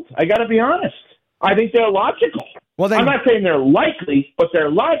bold. I got to be honest. I think they're logical. Well, then, I'm not saying they're likely, but they're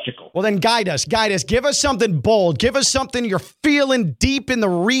logical. Well, then guide us. Give us something bold. Give us something you're feeling deep in the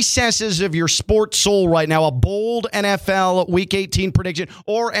recesses of your sports soul right now. A bold NFL Week 18 prediction,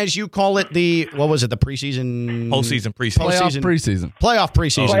 or as you call it, the preseason? Postseason preseason. Playoff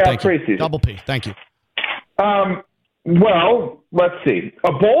preseason. Thank you. Double P. Thank you. Well, let's see.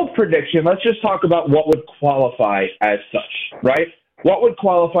 A bold prediction, let's just talk about what would qualify as such, right? What would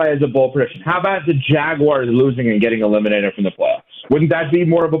qualify as a bold prediction? How about the Jaguars losing and getting eliminated from the playoffs? Wouldn't that be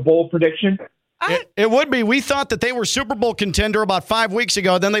more of a bold prediction? It would be. We thought that they were Super Bowl contender about 5 weeks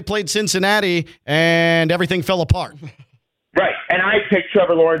ago. Then they played Cincinnati, and everything fell apart. Right, and I picked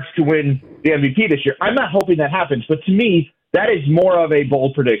Trevor Lawrence to win the MVP this year. I'm not hoping that happens, but to me, that is more of a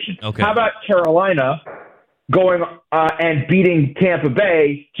bold prediction. Okay. How about Carolina going and beating Tampa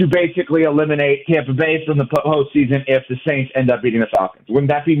Bay to basically eliminate Tampa Bay from the postseason if the Saints end up beating the Falcons? Wouldn't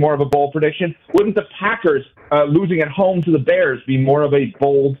that be more of a bold prediction? Wouldn't the Packers losing at home to the Bears be more of a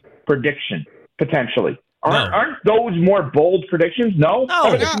bold prediction, potentially? Aren't those more bold predictions? No? How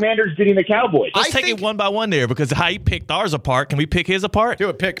about the Commanders beating the Cowboys? Let's take it one by one there, because how he picked ours apart. Can we pick his apart? Do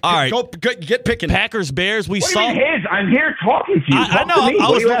it. All right. Get picking. Packers, Bears, What do you mean his? I'm here talking to you. I know.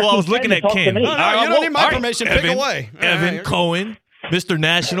 I was looking at Ken. No, you don't need my permission. Evan, Pick away. Evan Cohen, Mr.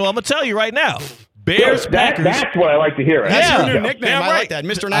 National. I'm going to tell you right now. Bears, Packers. That's what I like to hear. That's your new nickname. I like that.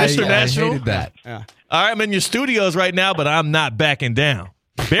 Mr. National. I hated that. Yeah. All right, I'm in your studios right now, but I'm not backing down.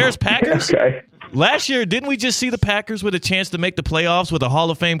 Bears, Packers. Okay. Last year, didn't we just see the Packers with a chance to make the playoffs with a Hall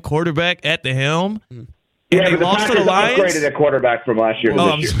of Fame quarterback at the helm? And they lost to the Lions? Upgraded a quarterback from last year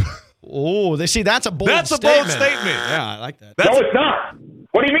to this year. That's a bold statement. That's a bold statement. Yeah, I like that. No, it's not.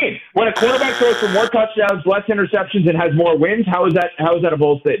 What do you mean? When a quarterback throws for more touchdowns, less interceptions, and has more wins, how is that a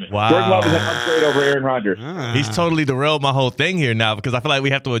bold statement? Wow. Jordan Love is an upgrade over Aaron Rodgers. He's totally derailed my whole thing here now, because I feel like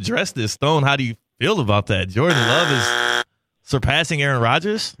we have to address this. Stone, how do you feel about that? Jordan Love is surpassing Aaron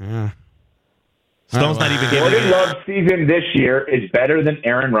Rodgers? Yeah. Stone's not even getting Jordan Love's season this year is better than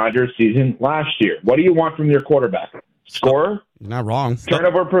Aaron Rodgers' season last year. What do you want from your quarterback? Scorer? Not wrong.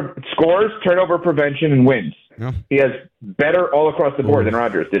 Scores, turnover prevention, and wins. Yeah. He has better all across the board than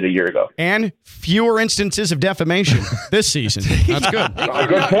Rodgers did a year ago. And fewer instances of defamation this season. That's good.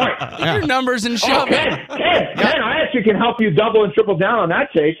 Good point. Yeah. Your numbers and shove it. Ken, I actually can help you double and triple down on that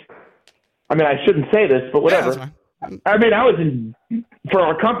take. I mean, I shouldn't say this, but whatever. Yeah, I mean, I was for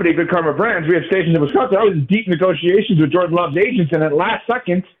our company, Good Karma Brands, we have stations in Wisconsin. I was in deep negotiations with Jordan Love's agents, and at last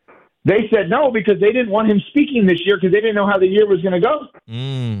second, they said no because they didn't want him speaking this year because they didn't know how the year was going to go.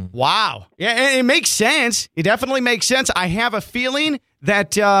 Wow. Yeah, and it makes sense. It definitely makes sense. I have a feeling that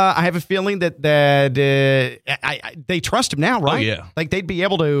they trust him now, right? Oh, yeah. Like they'd be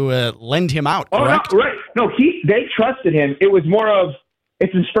able to lend him out, correct? Oh, no, right. No, they trusted him. It was more of,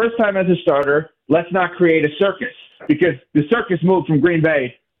 it's his first time as a starter. Let's not create a circus, because the circus moved from Green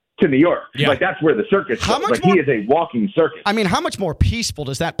Bay to New York. Yeah. Like, that's where the circus goes. Like, he is a walking circus. I mean, how much more peaceful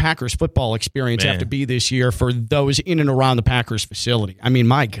does that Packers football experience have to be this year for those in and around the Packers facility? I mean,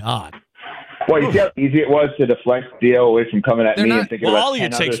 my God. Well, you see how easy it was to deflect Theo away from coming at me and thinking about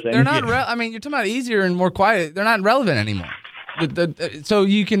 10 other things? They're not. I mean, you're talking about easier and more quiet. They're not relevant anymore. So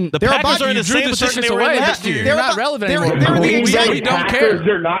you can. The Packers are in the same position they were in last year. They're not relevant anymore. They're in the exact. We don't care.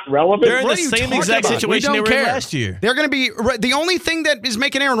 They're not relevant. They're in the same exact situation they were in last year. They're going to be the only thing that is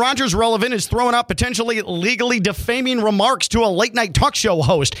making Aaron Rodgers relevant is throwing out potentially legally defaming remarks to a late night talk show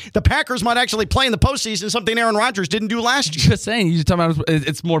host. The Packers might actually play in the postseason, something Aaron Rodgers didn't do last year. Just saying, you're talking about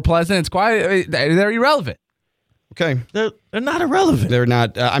it's more pleasant, it's quiet. They're irrelevant. Okay, they're not irrelevant. They're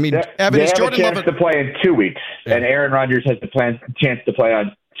not. I mean, Evan, they is have Jordan a chance Love to play in 2 weeks, and Aaron Rodgers has the chance to play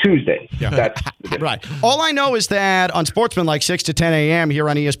on Tuesday. Yeah. That's right. All I know is that on Sportsmanlike 6 to 10 a.m. here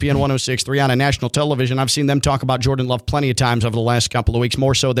on ESPN 106.3 on a national television, I've seen them talk about Jordan Love plenty of times over the last couple of weeks,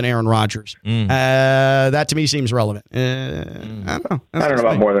 more so than Aaron Rodgers. That to me seems relevant. I don't know. I don't know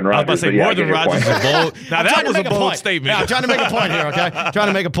about more than Rodgers. I was about to say more than Rodgers is bold. Now that was a bold statement. Yeah, I'm trying to make a point here, okay? Trying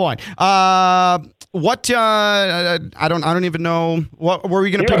to make a point. What? I don't even know. What were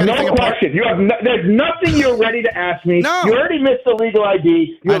we going to pick? No question. There's nothing you're ready to ask me. No. You already missed the legal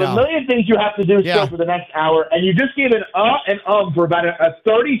ID. You have a million things you have to do still for the next hour, and you just gave an and for about a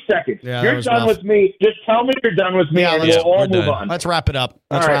 30 seconds. Yeah, you're done with me. Just tell me you're done with me, and we'll all move on. Let's wrap it up.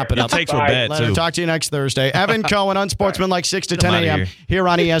 It takes for bed too. Talk to you next Thursday. Evan Cohen, Unsportsmanlike, 6 to 10 a.m. here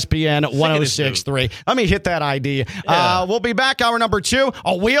on ESPN 106.3. Let me hit that ID. We'll be back. Hour number 2.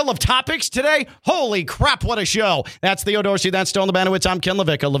 A wheel of topics today. Holy crap! What a show. That's Theo Dorsey. That's Stone Labanowitz. I'm Ken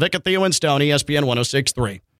LaVicka. LaVicka, Theo, and Stone. ESPN 106.3.